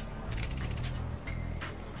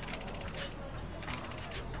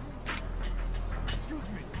 Excuse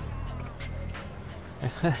me.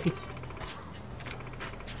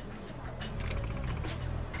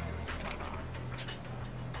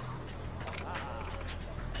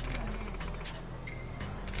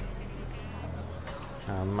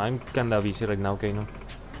 I'm kinda busy right now, Kano.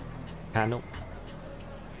 Kano.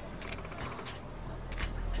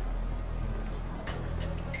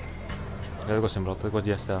 That was blood, that was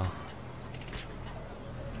just this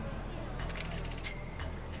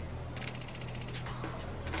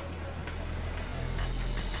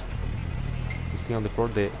thing on the floor,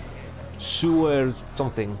 the sewer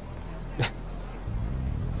something.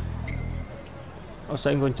 Oh, so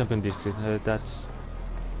I'm going Champion District, that's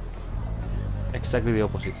exactly the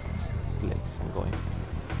opposite place I'm going.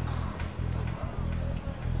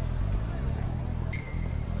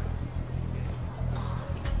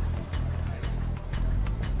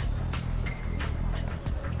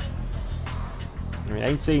 I mean, I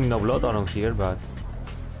ain't saying no blood around here, but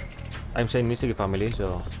I'm saying Nishiki family,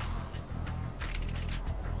 so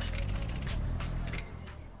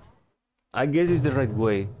I guess it's the right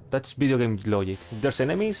way. That's video game logic. If there's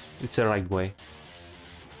enemies, it's the right way.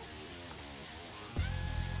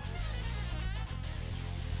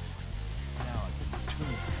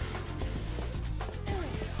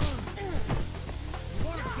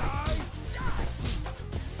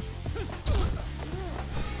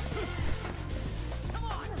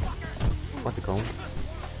 What the cone?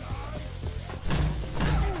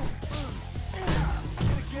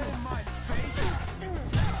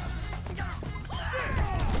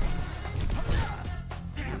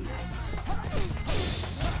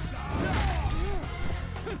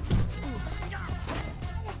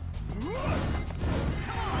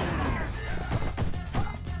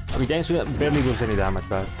 I mean, James barely does any damage,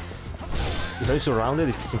 but if I surround it,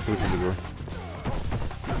 it's completely good.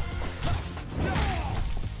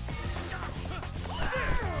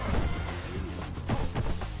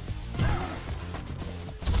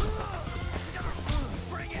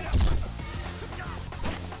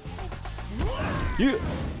 You.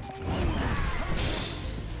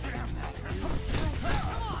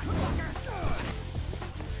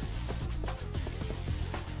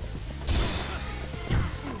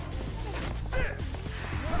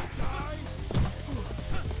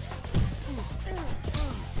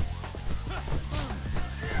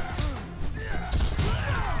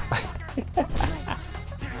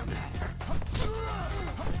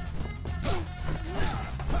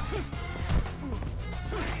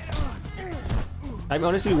 I'm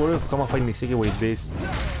honestly worried of come find Nishiki with this,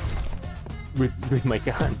 with my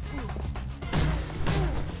gun.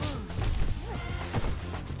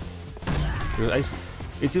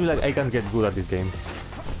 It seems like I can get good at this game.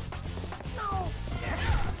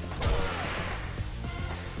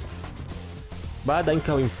 But I'm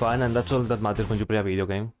having fun, and that's all that matters when you play a video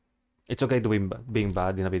game. It's okay to be being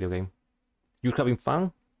bad in a video game. You're having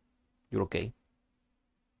fun, you're okay.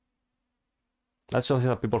 That's something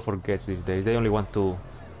that people forget these days. They only want to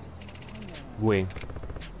win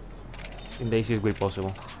in the easiest way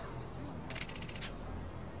possible.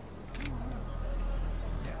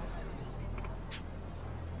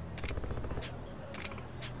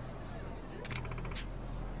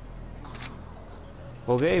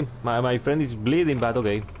 Okay, my friend is bleeding, but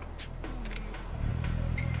okay.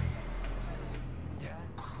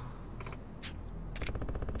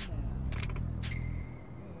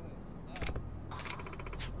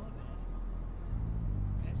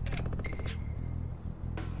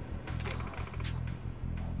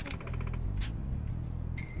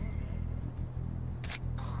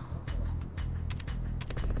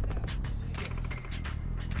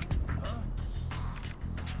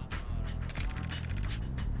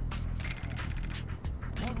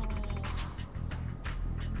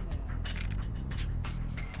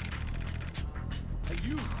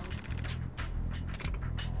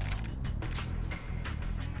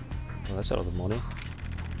 Oh, that's a lot of money.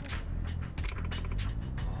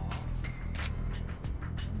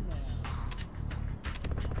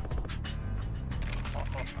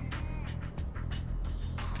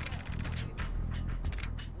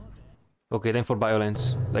 Okay, then for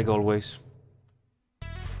violence, like always.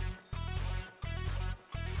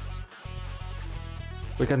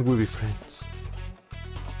 Why can't we be friends?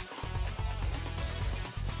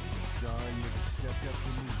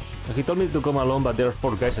 He told me to come alone, but there are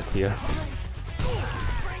 4 guys here.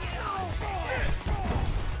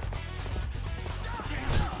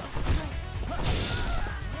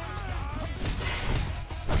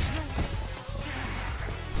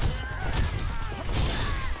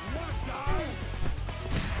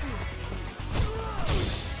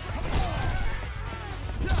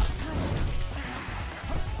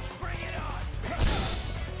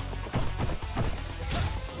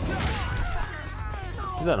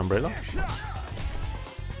 Is that an umbrella?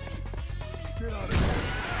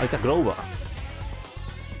 Oh, it's a Grover.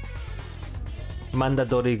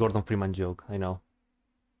 Mandatory Gordon Freeman joke, I know.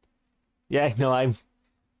 Yeah, I know, I'm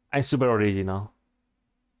super original.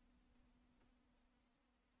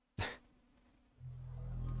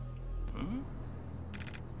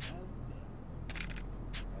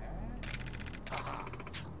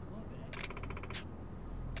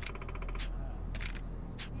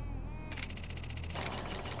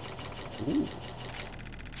 Ooh.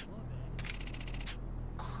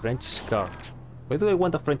 French scarf. Why do I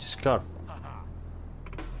want a French scarf?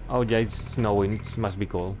 Oh yeah, it's snowing. It must be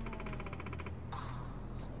cold.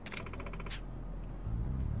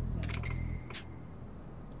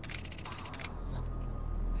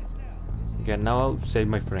 Okay, now I'll save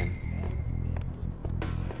my friend.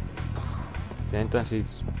 The entrance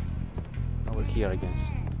is over here, I guess.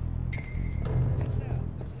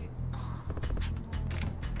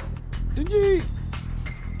 GG!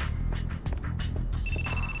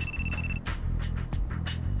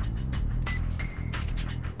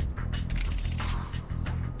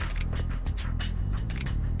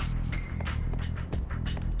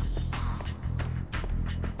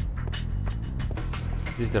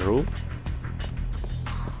 Is this the roof?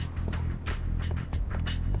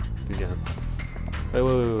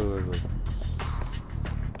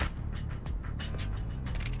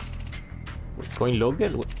 Wait. Coin locker?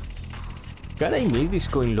 Can I make this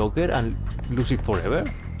coin locker and lose it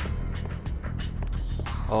forever?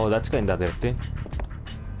 Oh, that's kinda dirty.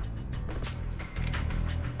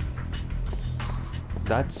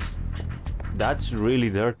 That's really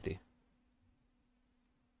dirty.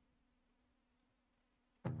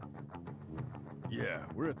 Yeah,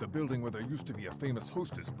 we're at the building where there used to be a famous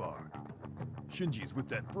hostess bar. Shinji's with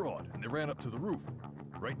that broad, and they ran up to the roof.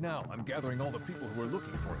 Right now, I'm gathering all the people who are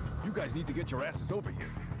looking for him. You guys need to get your asses over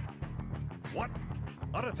here. What?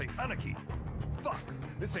 Arase Anarchy? Fuck!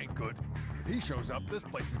 This ain't good. If he shows up, this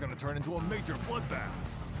place is gonna turn into a major bloodbath.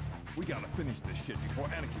 We gotta finish this shit before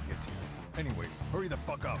Anarchy gets here. Anyways, hurry the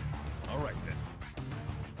fuck up. Alright then.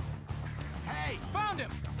 Hey, found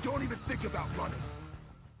him! Don't even think about running.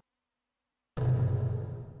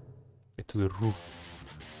 Get to the roof.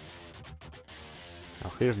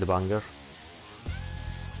 Now here's the banger.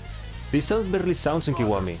 This sound barely sounds in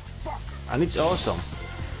Kiwami, and it's awesome.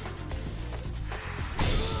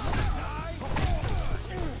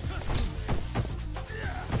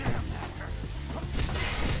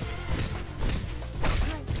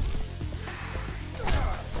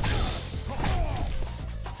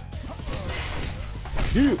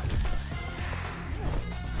 Yeah.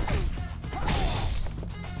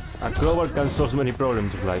 A crowbar can solve many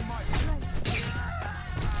problems of life.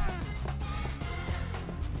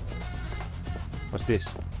 What's this?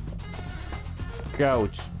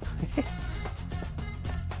 Couch.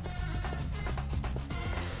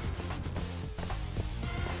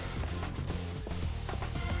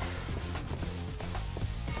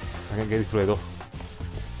 I can get it through the door.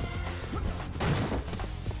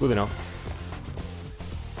 Good enough.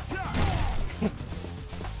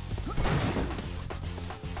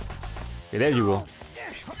 Okay, there you go.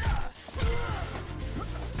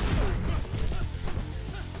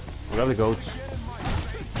 Grab the goats.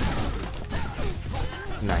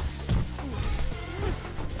 Nice.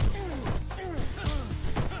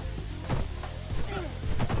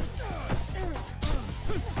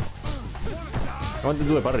 I want to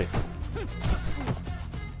do a parry.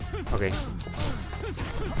 Okay.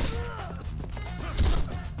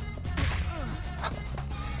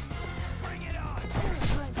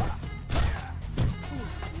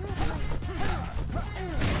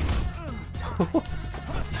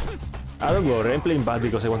 I don't worry, I'm playing bad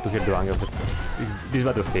because I want to hear the banger of this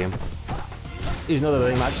battle theme. It's not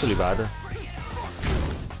that I'm actually bad.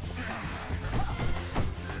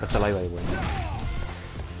 That's a lie, by the way.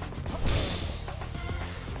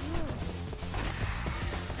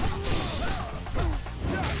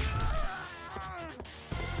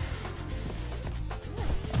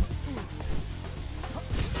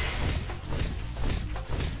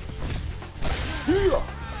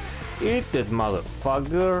 Eat that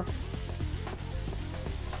motherfucker.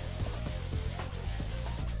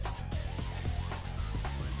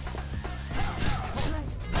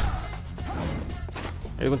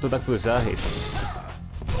 Are you going to attack to the side?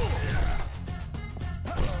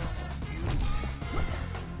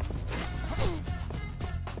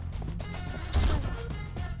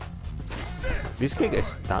 This guy gets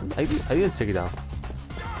stunned? I didn't check it out.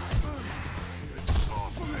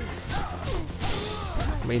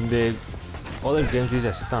 I mean, the other games is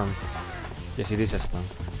a stun. Yes, it is a stun.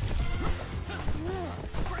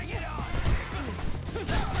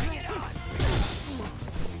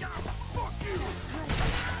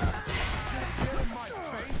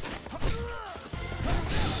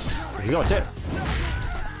 Here you go, check.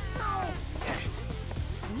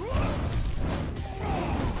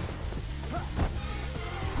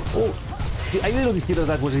 Oh, see, I didn't know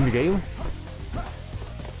that was in the game.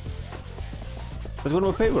 That's one of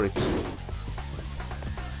my favorites.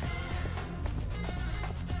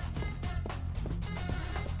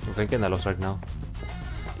 I'm kinda lost right now.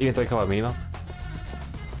 Even though I have a minimap.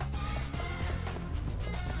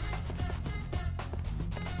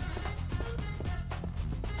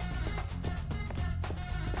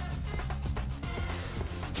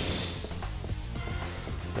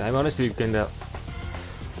 Yeah, I'm honestly kinda...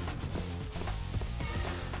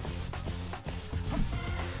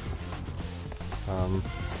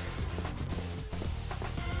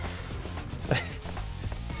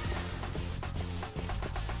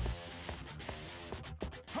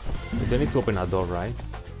 They need to open a door, right?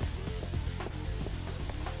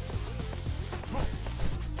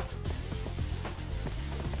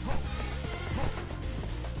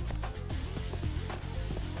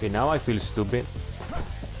 Okay, now I feel stupid.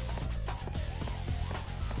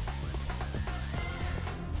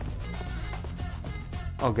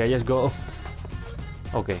 Okay, just go.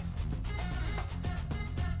 Okay.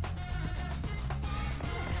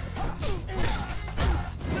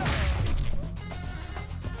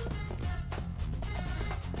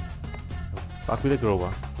 Back with the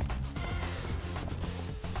Grover.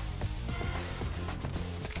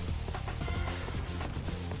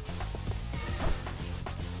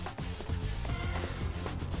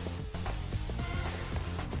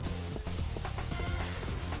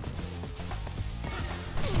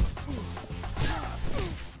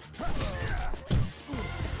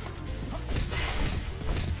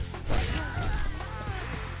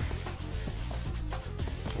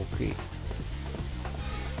 Okay.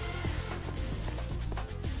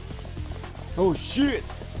 Oh shit!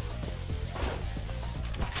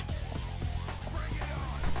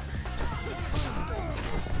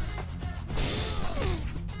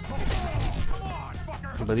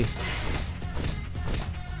 Hey, buddy.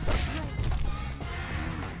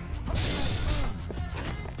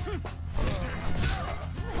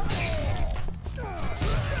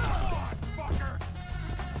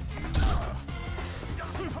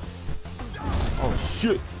 Oh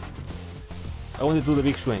shit! I want to do the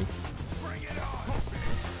big swing.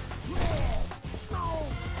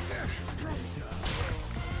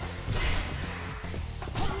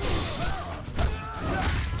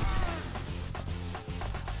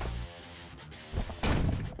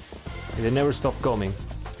 They never stop coming.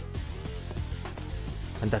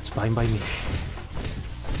 And that's fine by me.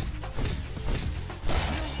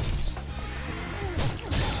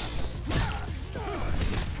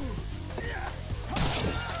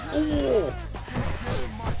 Oh.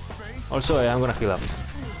 Also, I'm gonna heal up.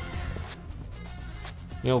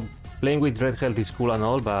 You know, playing with red health is cool and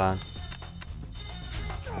all, but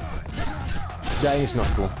dying is not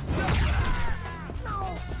cool.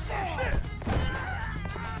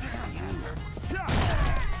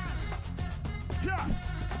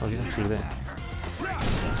 Oh, he's actually there.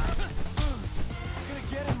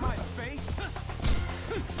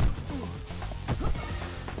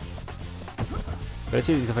 Let's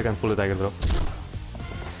see if I can pull the tiger drop.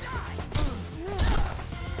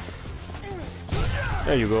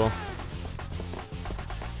 There you go.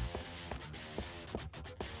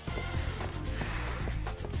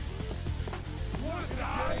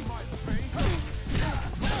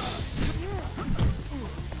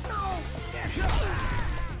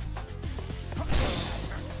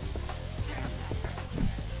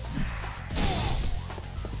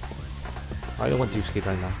 I don't want to use hit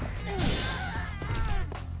right now.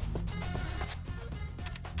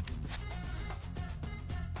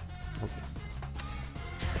 Okay.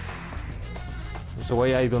 So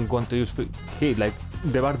why I don't want to use hit? Like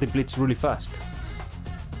the bar depletes really fast.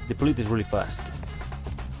 Deplete is really fast.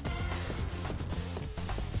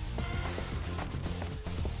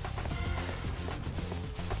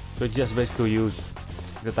 So it's just best to use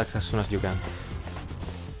the attacks as soon as you can.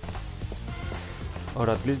 Or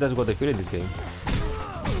at least that's what I feel in this game.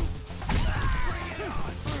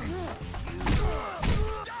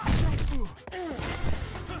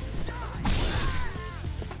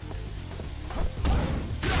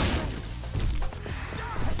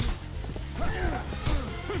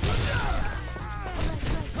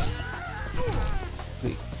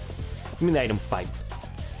 Give me the item pipe.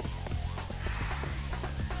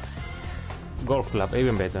 Golf club,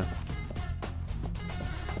 even better.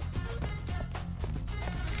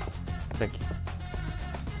 Thank you.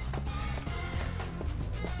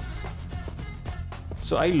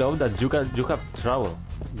 So I love that you have trouble.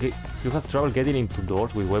 You have trouble getting into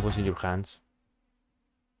doors with weapons in your hands.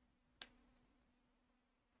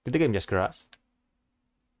 Did the game just crash?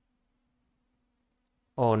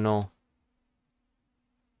 Oh no.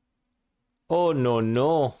 Oh no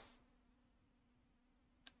no.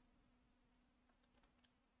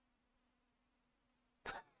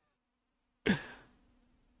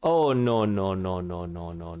 Oh no no no no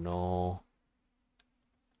no no no.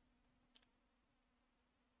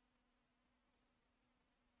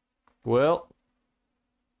 Well,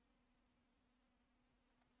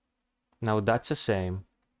 now that's a shame.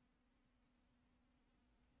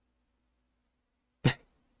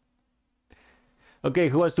 Okay,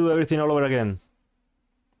 who wants to do everything all over again?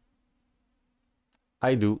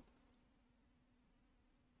 I do.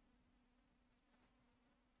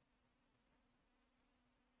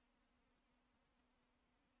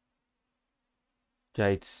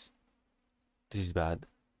 Yeah, this is bad.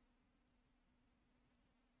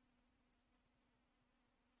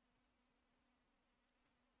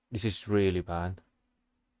 This is really bad.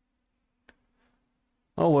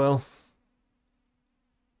 Oh well.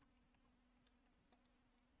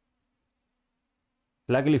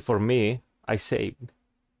 Luckily for me, I saved.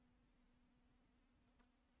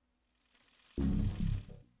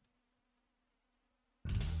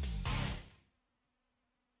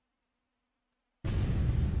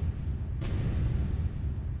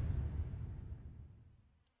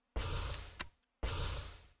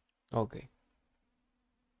 Okay.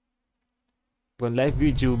 When life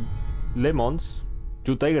gives you lemons,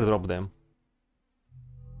 you tiger drop them.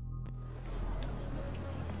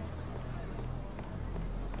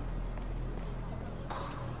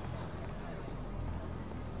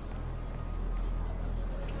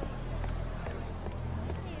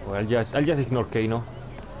 Well, I'll just ignore Kano.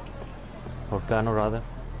 Or Kano rather.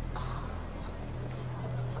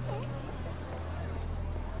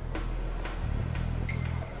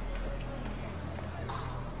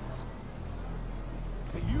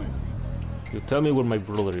 You tell me where my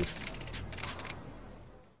brother is.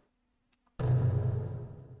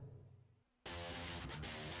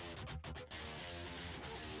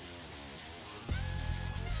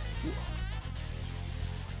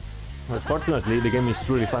 Unfortunately, the game is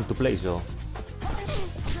really fun to play, so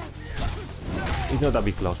it's not a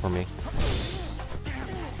big loss for me.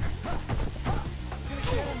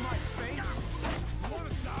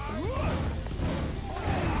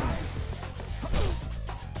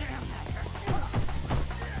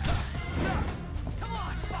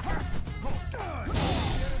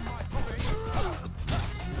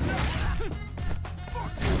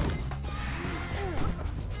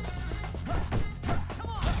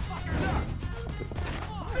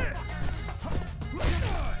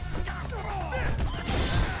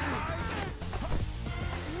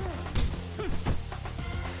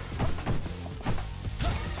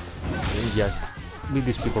 Just beat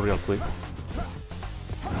these people real quick.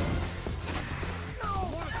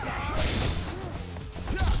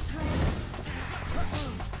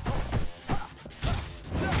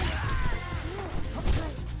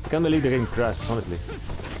 I can't believe the game crashed, honestly.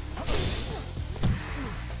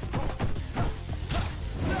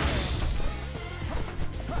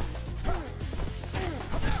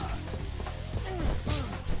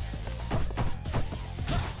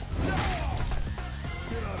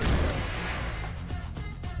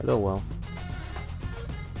 Oh well.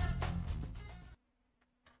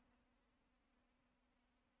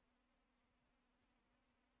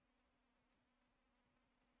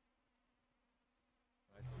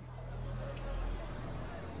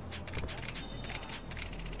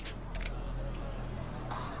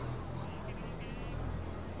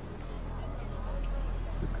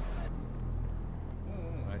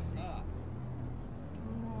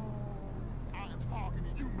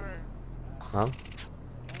 Huh?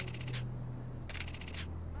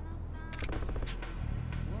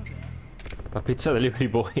 A pizza delivery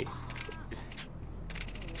boy.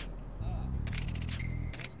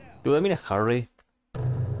 Dude, I'm in a hurry.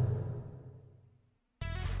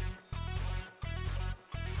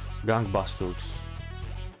 Gangbusters.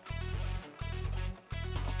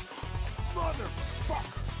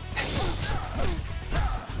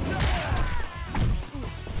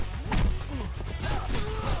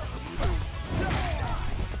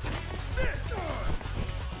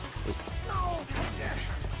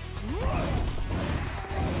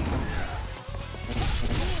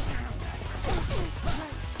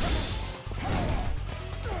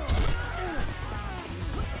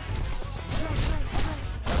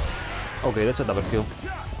 Okay, that's a double kill.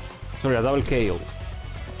 Sorry, a double KO.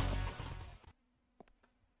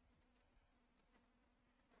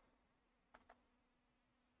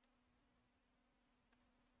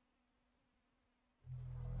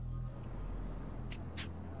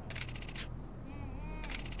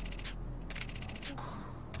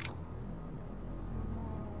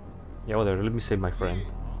 Yeah, whatever, let me save my friend.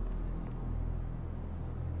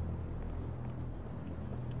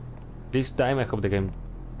 This time I hope the game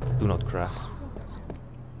do not crash.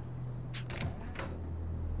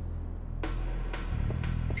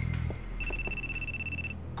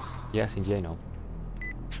 Yes, in Jano.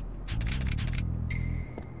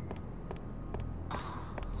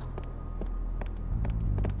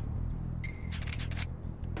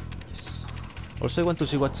 Yes. Also I want to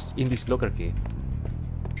see what's in this locker key.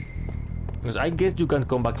 Because I guess you can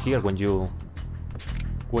come back here when you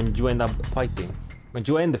end up fighting. When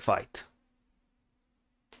you end the fight.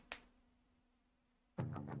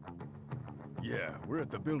 Yeah, we're at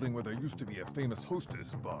the building where there used to be a famous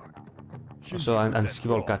hostess bar. So and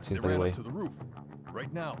skip all cutscenes, by the way. To the roof.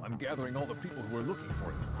 Right now, I'm gathering all the people who are looking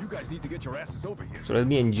for it. You guys need to get your asses over here. So let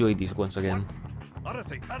me enjoy this once again. What? Oughta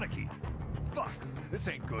say anarchy. Fuck, this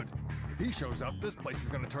ain't good. If he shows up, this place is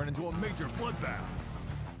gonna turn into a major bloodbath.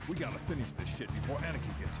 We gotta finish this shit before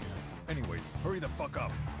anarchy gets here. Anyways, hurry the fuck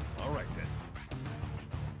up. All right then.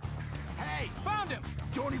 Hey, found him!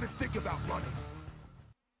 Don't even think about running.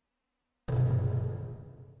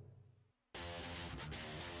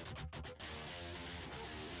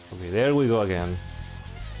 Okay, there we go again.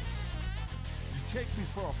 You take me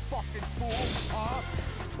for a fucking fool, huh?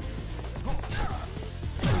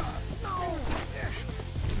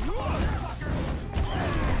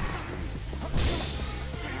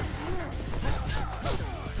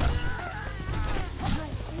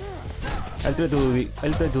 I'll try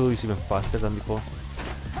to do this even faster than before.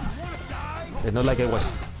 It's not like I was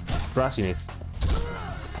rushing it.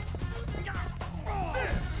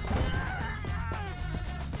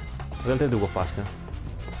 I'll try to go faster.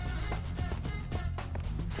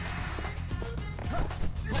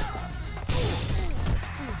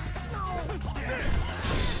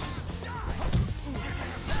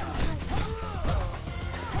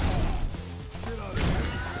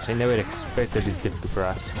 I never expected this game to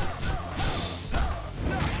crash.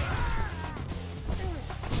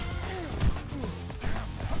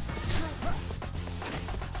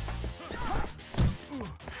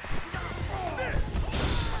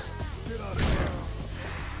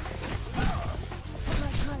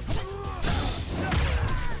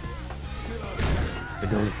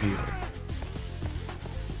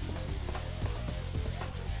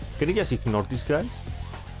 Can you just ignore these guys?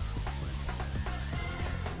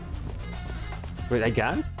 Wait, I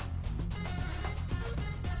can?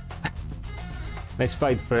 Nice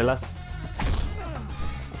fight, fellas.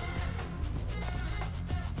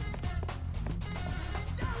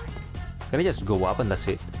 Can I just go up and that's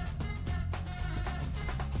it?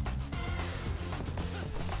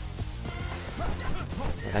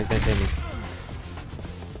 Nice aiming.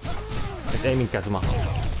 Nice aiming, Kazuma.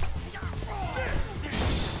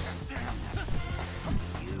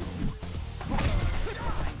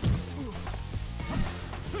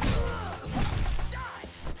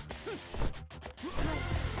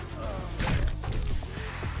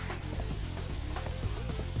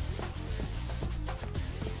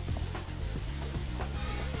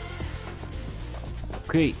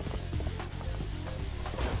 Okay.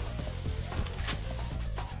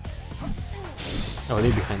 Oh,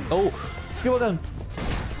 they're behind. Oh, kill them.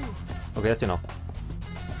 Okay, that's enough.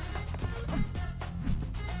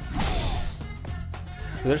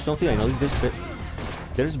 There's something I noticed.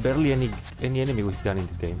 There's barely any enemy with gun in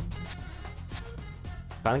this game.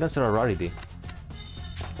 Handguns are a rarity.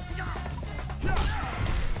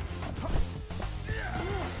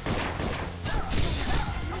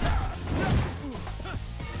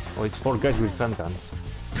 Oh, it's 4 guys with handguns.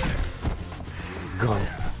 Gone.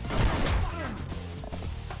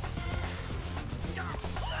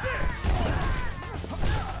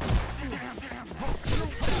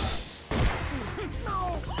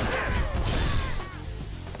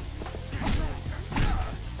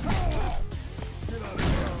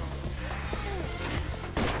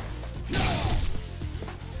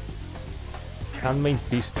 Handmade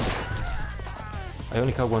pistol. I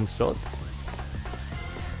only have one shot.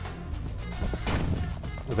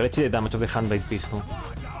 Okay, let's see the damage of the handmade pistol.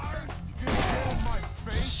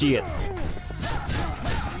 Shit.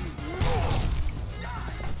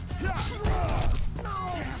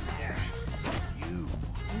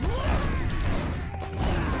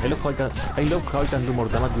 I love how I can do more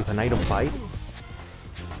damage with an iron pipe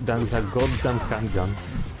than with a goddamn handgun.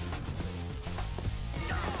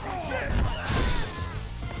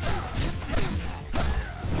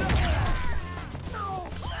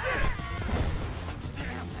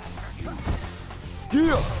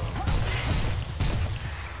 Yeah!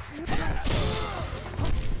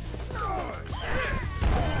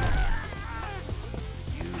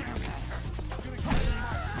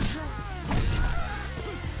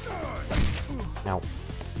 Now.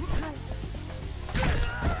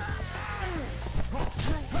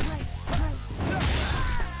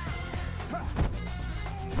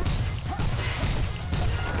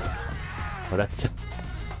 Oh, that's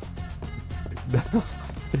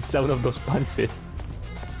the sound of those punches.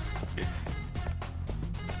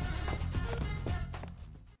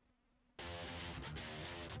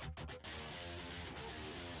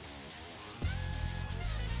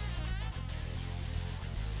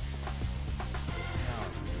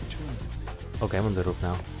 Okay, I'm on the roof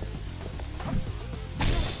now.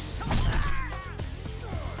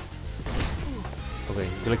 Okay,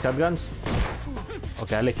 you like shotguns?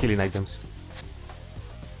 Okay, I like killing items.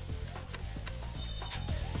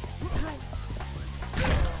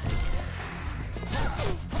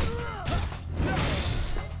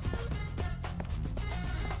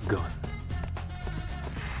 Gone.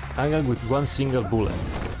 Handgun with one single bullet.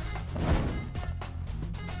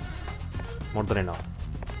 More than enough.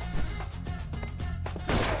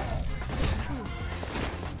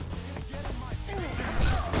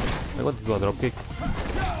 I want to do a dropkick.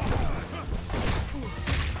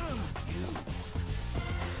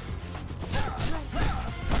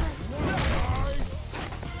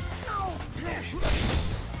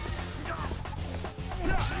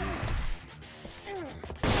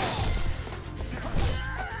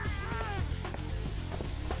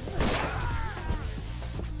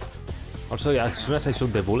 Also, yeah, as soon as I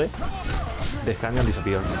shoot the bullet, the handgun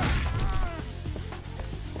disappears.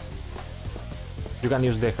 You can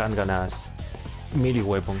use the handgun as melee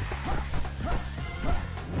weapon.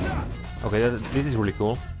 Okay, this is really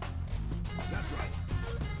cool.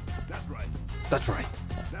 That's right. That's right.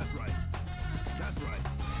 That's right. That's right.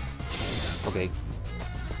 Okay.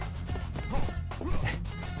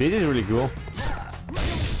 This is really cool.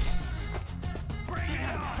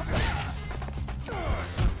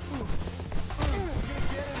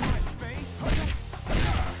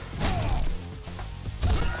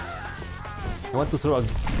 I want to throw a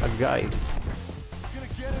guy.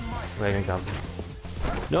 Wait, I can count.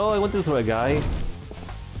 No, I want to throw a guy.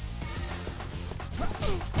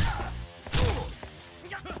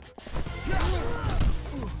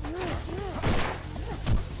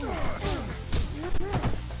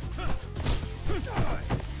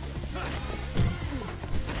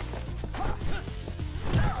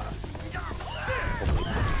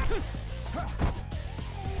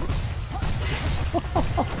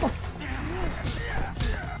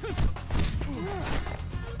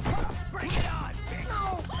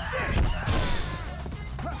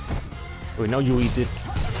 Wait, now you eat it.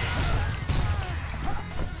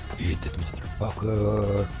 Eat it,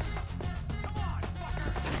 motherfucker.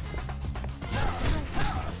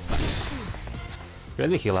 Let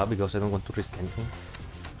me heal up because I don't want to risk anything.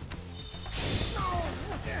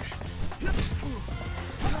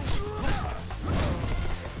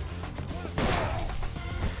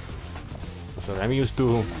 Sorry, I'm used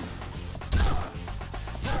to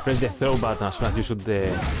press the throw button as soon as you shoot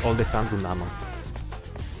all the handgun ammo.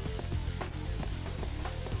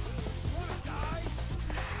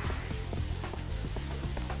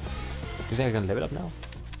 You think I can level up now?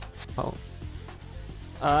 Oh.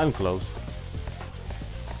 I'm close.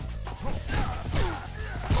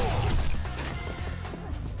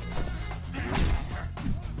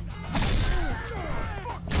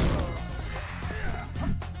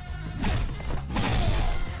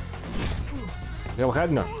 We have a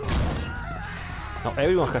handgun. Now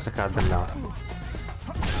everyone has a handgun now.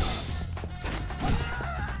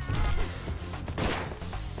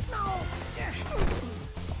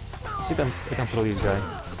 I can throw this guy.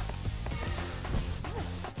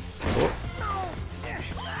 Oh.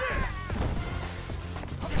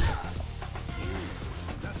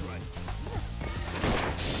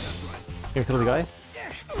 Can I throw the guy?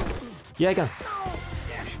 Yeah, I can.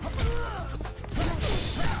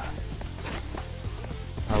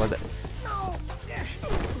 How about that?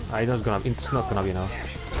 It's not gonna be enough.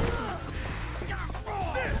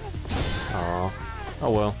 Oh.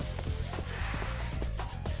 Oh well.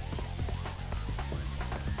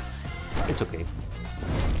 It's okay.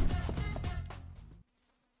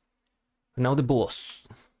 Now the boss.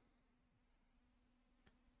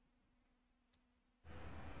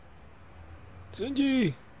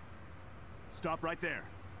 Shinji! Stop right there.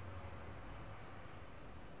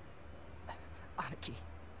 Aniki.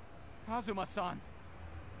 Kazuma-san.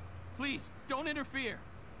 Please, don't interfere.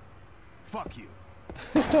 Fuck you.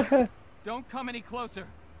 Don't come any closer.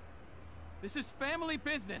 This is family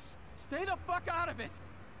business. Stay the fuck out of it.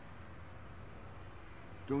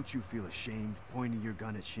 Don't you feel ashamed pointing your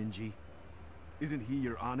gun at Shinji? Isn't he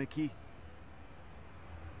your Aniki?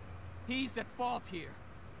 He's at fault here.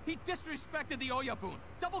 He disrespected the Oyabun,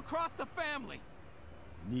 double-crossed the family.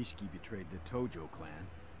 Nishiki betrayed the Tojo clan.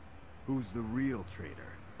 Who's the real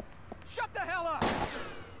traitor? Shut the hell up!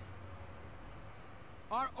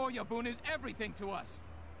 Our Oyabun is everything to us.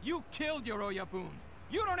 You killed your Oyabun.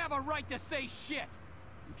 You don't have a right to say shit!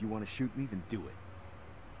 If you want to shoot me, then do it.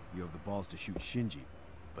 You have the balls to shoot Shinji,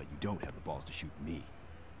 but you don't have the balls to shoot me.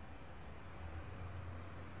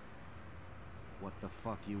 What the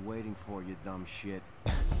fuck you waiting for, you dumb shit?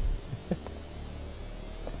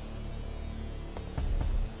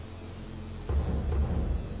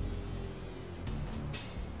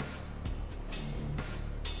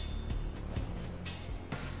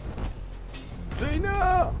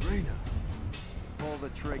 Reina! Reina! Pull the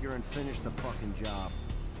trigger and finish the fucking job.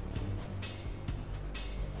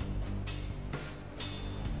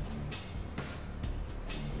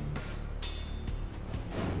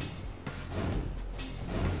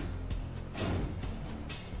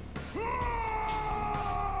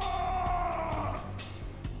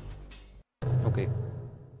 Okay.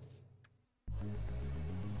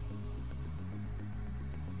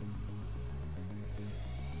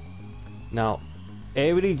 Now,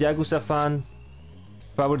 every Yakuza fan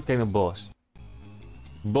favorite kind of boss.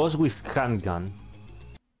 Boss with handgun.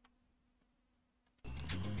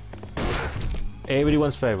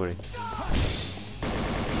 Everyone's favorite.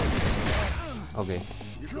 Okay.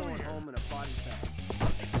 You're going home in a body bag.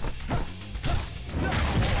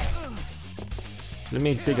 Let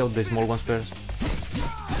me take out the small ones first.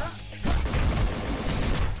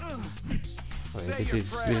 Okay,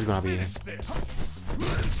 this is gonna be.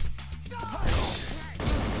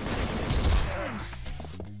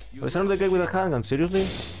 Oh, it's another guy with a handgun, seriously?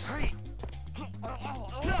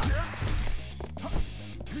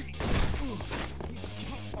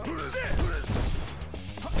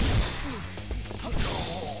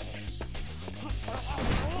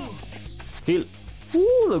 Kill!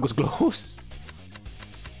 Ooh, that was close!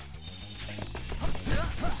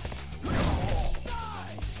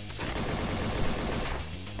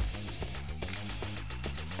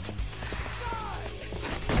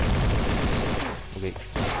 Okay.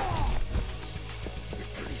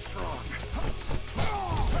 Pretty strong.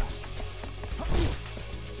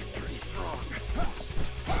 Pretty strong.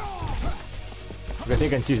 I think I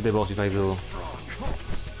can cheese the boss if I do.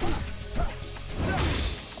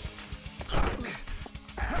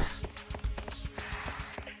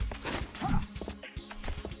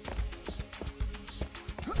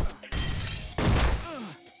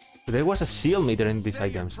 There was a seal meter in these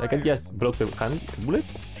items. I can just block the bullet.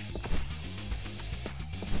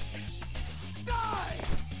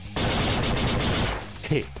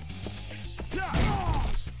 Hey.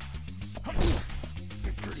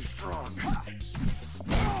 You're pretty strong.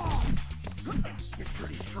 You're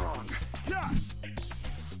pretty strong.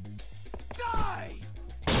 Die!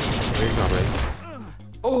 He's not ready.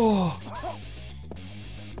 Oh!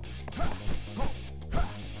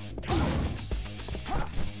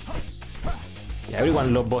 Yeah,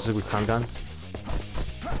 everyone loves bosses with handguns.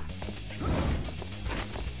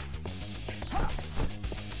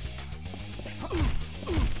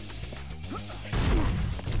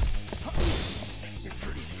 You're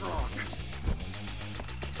pretty strong.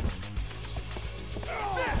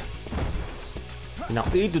 Now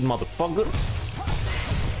eat it, motherfucker!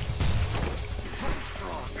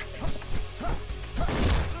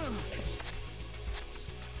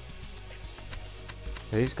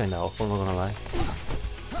 This is kinda awful, not gonna lie.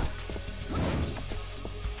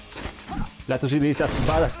 Glad to see this as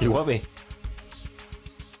bad as Kiwami.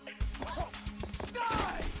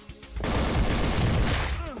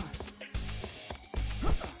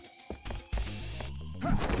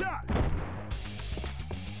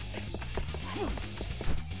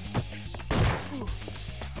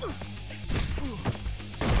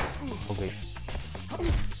 Okay.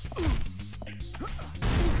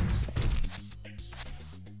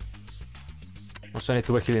 Also, I need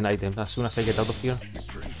to buy healing items as soon as I get out of here.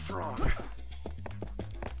 Pretty strong.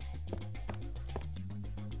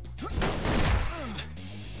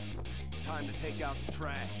 Time to take out the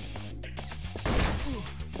trash.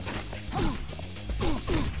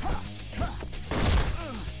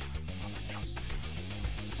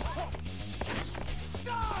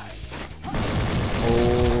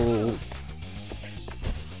 Oh.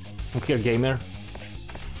 I'm here, gamer.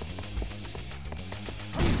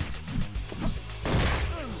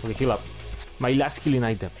 Okay, heal up. My last healing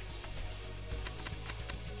item.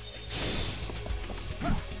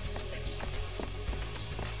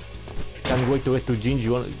 Can't wait to get to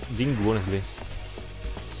Jingu, honestly.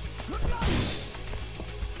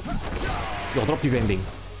 Yo, drop your vending.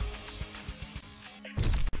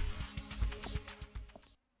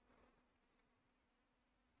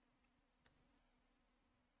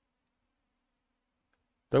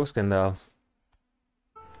 That was kinda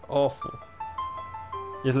awful.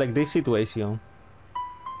 Just like this situation.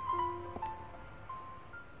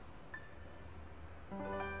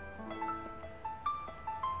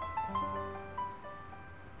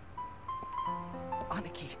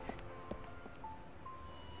 Aniki.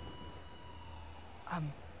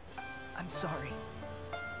 I'm sorry.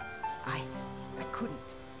 I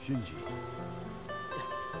couldn't. Shinji.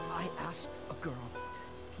 I asked a girl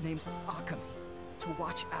named Akami to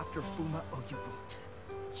watch after Fuma Oyubu.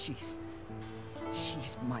 She's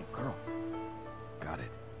my girl. Got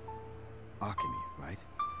it. Akami, right?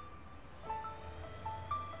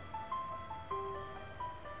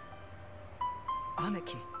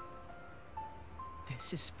 Aniki,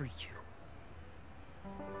 this is for you.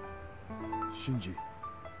 Shinji.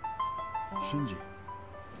 Shinji.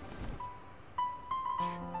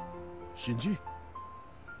 Shinji?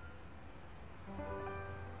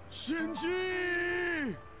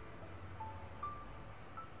 Shinji!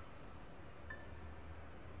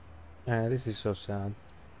 This is so sad.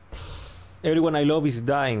 Everyone I love is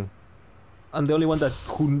dying, and the only one that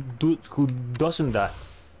who doesn't die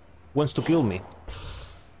wants to kill me.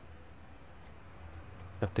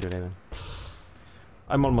 Chapter 11.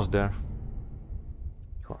 I'm almost there.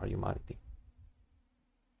 For our humanity.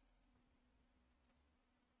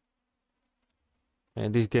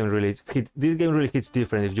 And this game really hits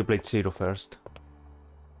different if you played Zero first.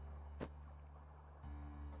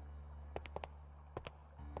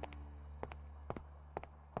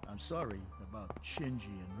 I'm sorry about Shinji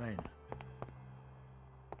and Reina.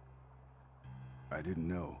 I didn't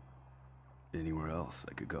know anywhere else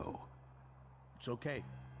I could go. It's okay.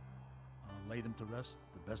 I'll lay them to rest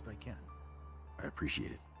the best I can. I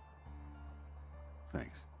appreciate it.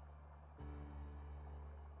 Thanks.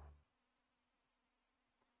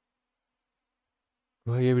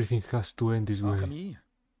 Why everything has to end this way? Akami?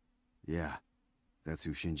 Yeah, that's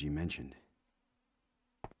who Shinji mentioned.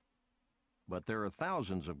 But there are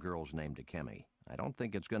thousands of girls named Akemi. I don't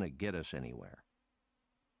think it's gonna get us anywhere.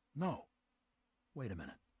 No. Wait a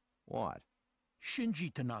minute. What?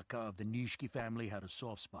 Shinji Tanaka of the Nishiki family had a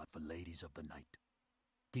soft spot for ladies of the night.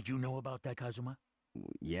 Did you know about that, Kazuma?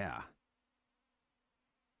 Yeah.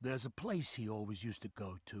 There's a place he always used to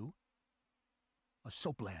go to. A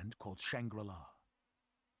soapland called Shangri-La.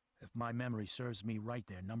 If my memory serves me right,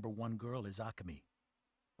 their #1 girl is Akami.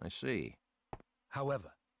 I see.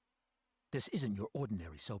 However, this isn't your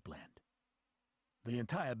ordinary soapland. The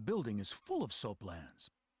entire building is full of soaplands,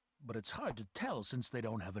 but it's hard to tell since they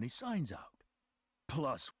don't have any signs out.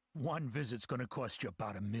 Plus, one visit's gonna cost you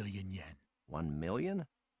about 1,000,000 yen. 1 million?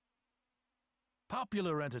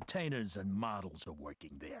 Popular entertainers and models are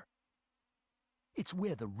working there. It's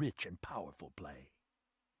where the rich and powerful play.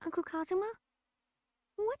 Uncle Kazuma?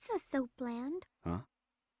 What's a soapland? Huh?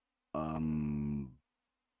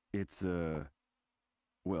 It's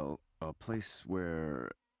well, a place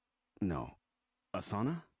where... No. A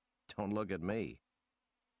sauna? Don't look at me.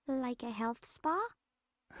 Like a health spa?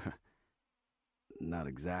 Not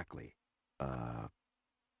exactly. Have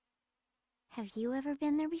you ever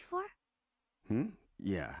been there before?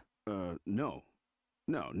 Yeah. No.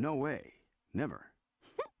 No way. Never.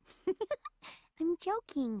 I'm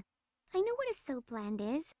joking. I know what a soapland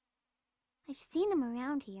is. I've seen them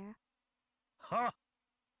around here. Ha!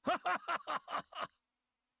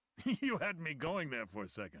 You had me going there for a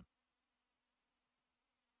second.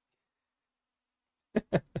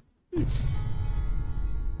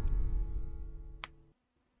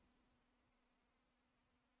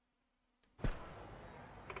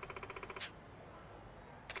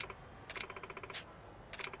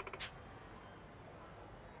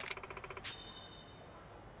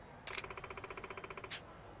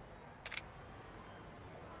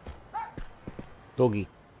 Doggy.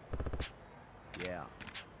 Yeah.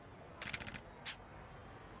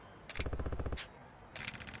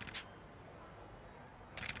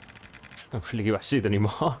 Don't really give a shit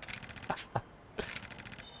anymore. Can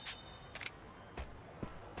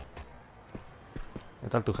I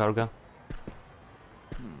talk to Haruka?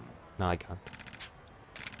 No, I can't.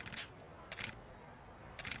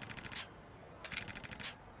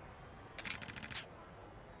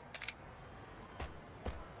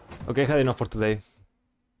 Okay, I had enough for today.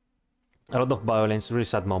 A lot of violence, really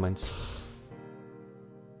sad moments.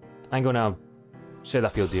 I'm gonna shed a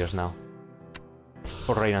few tears now.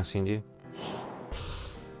 For Rain and Shinji.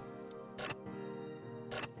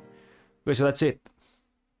 Okay, so that's it.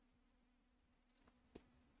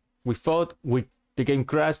 We fought, the game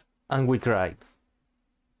crashed, and we cried.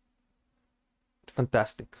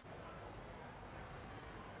 Fantastic.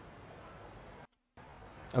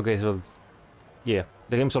 Okay, so yeah,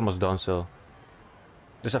 the game's almost done, so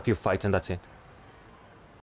there's a few fights and that's it.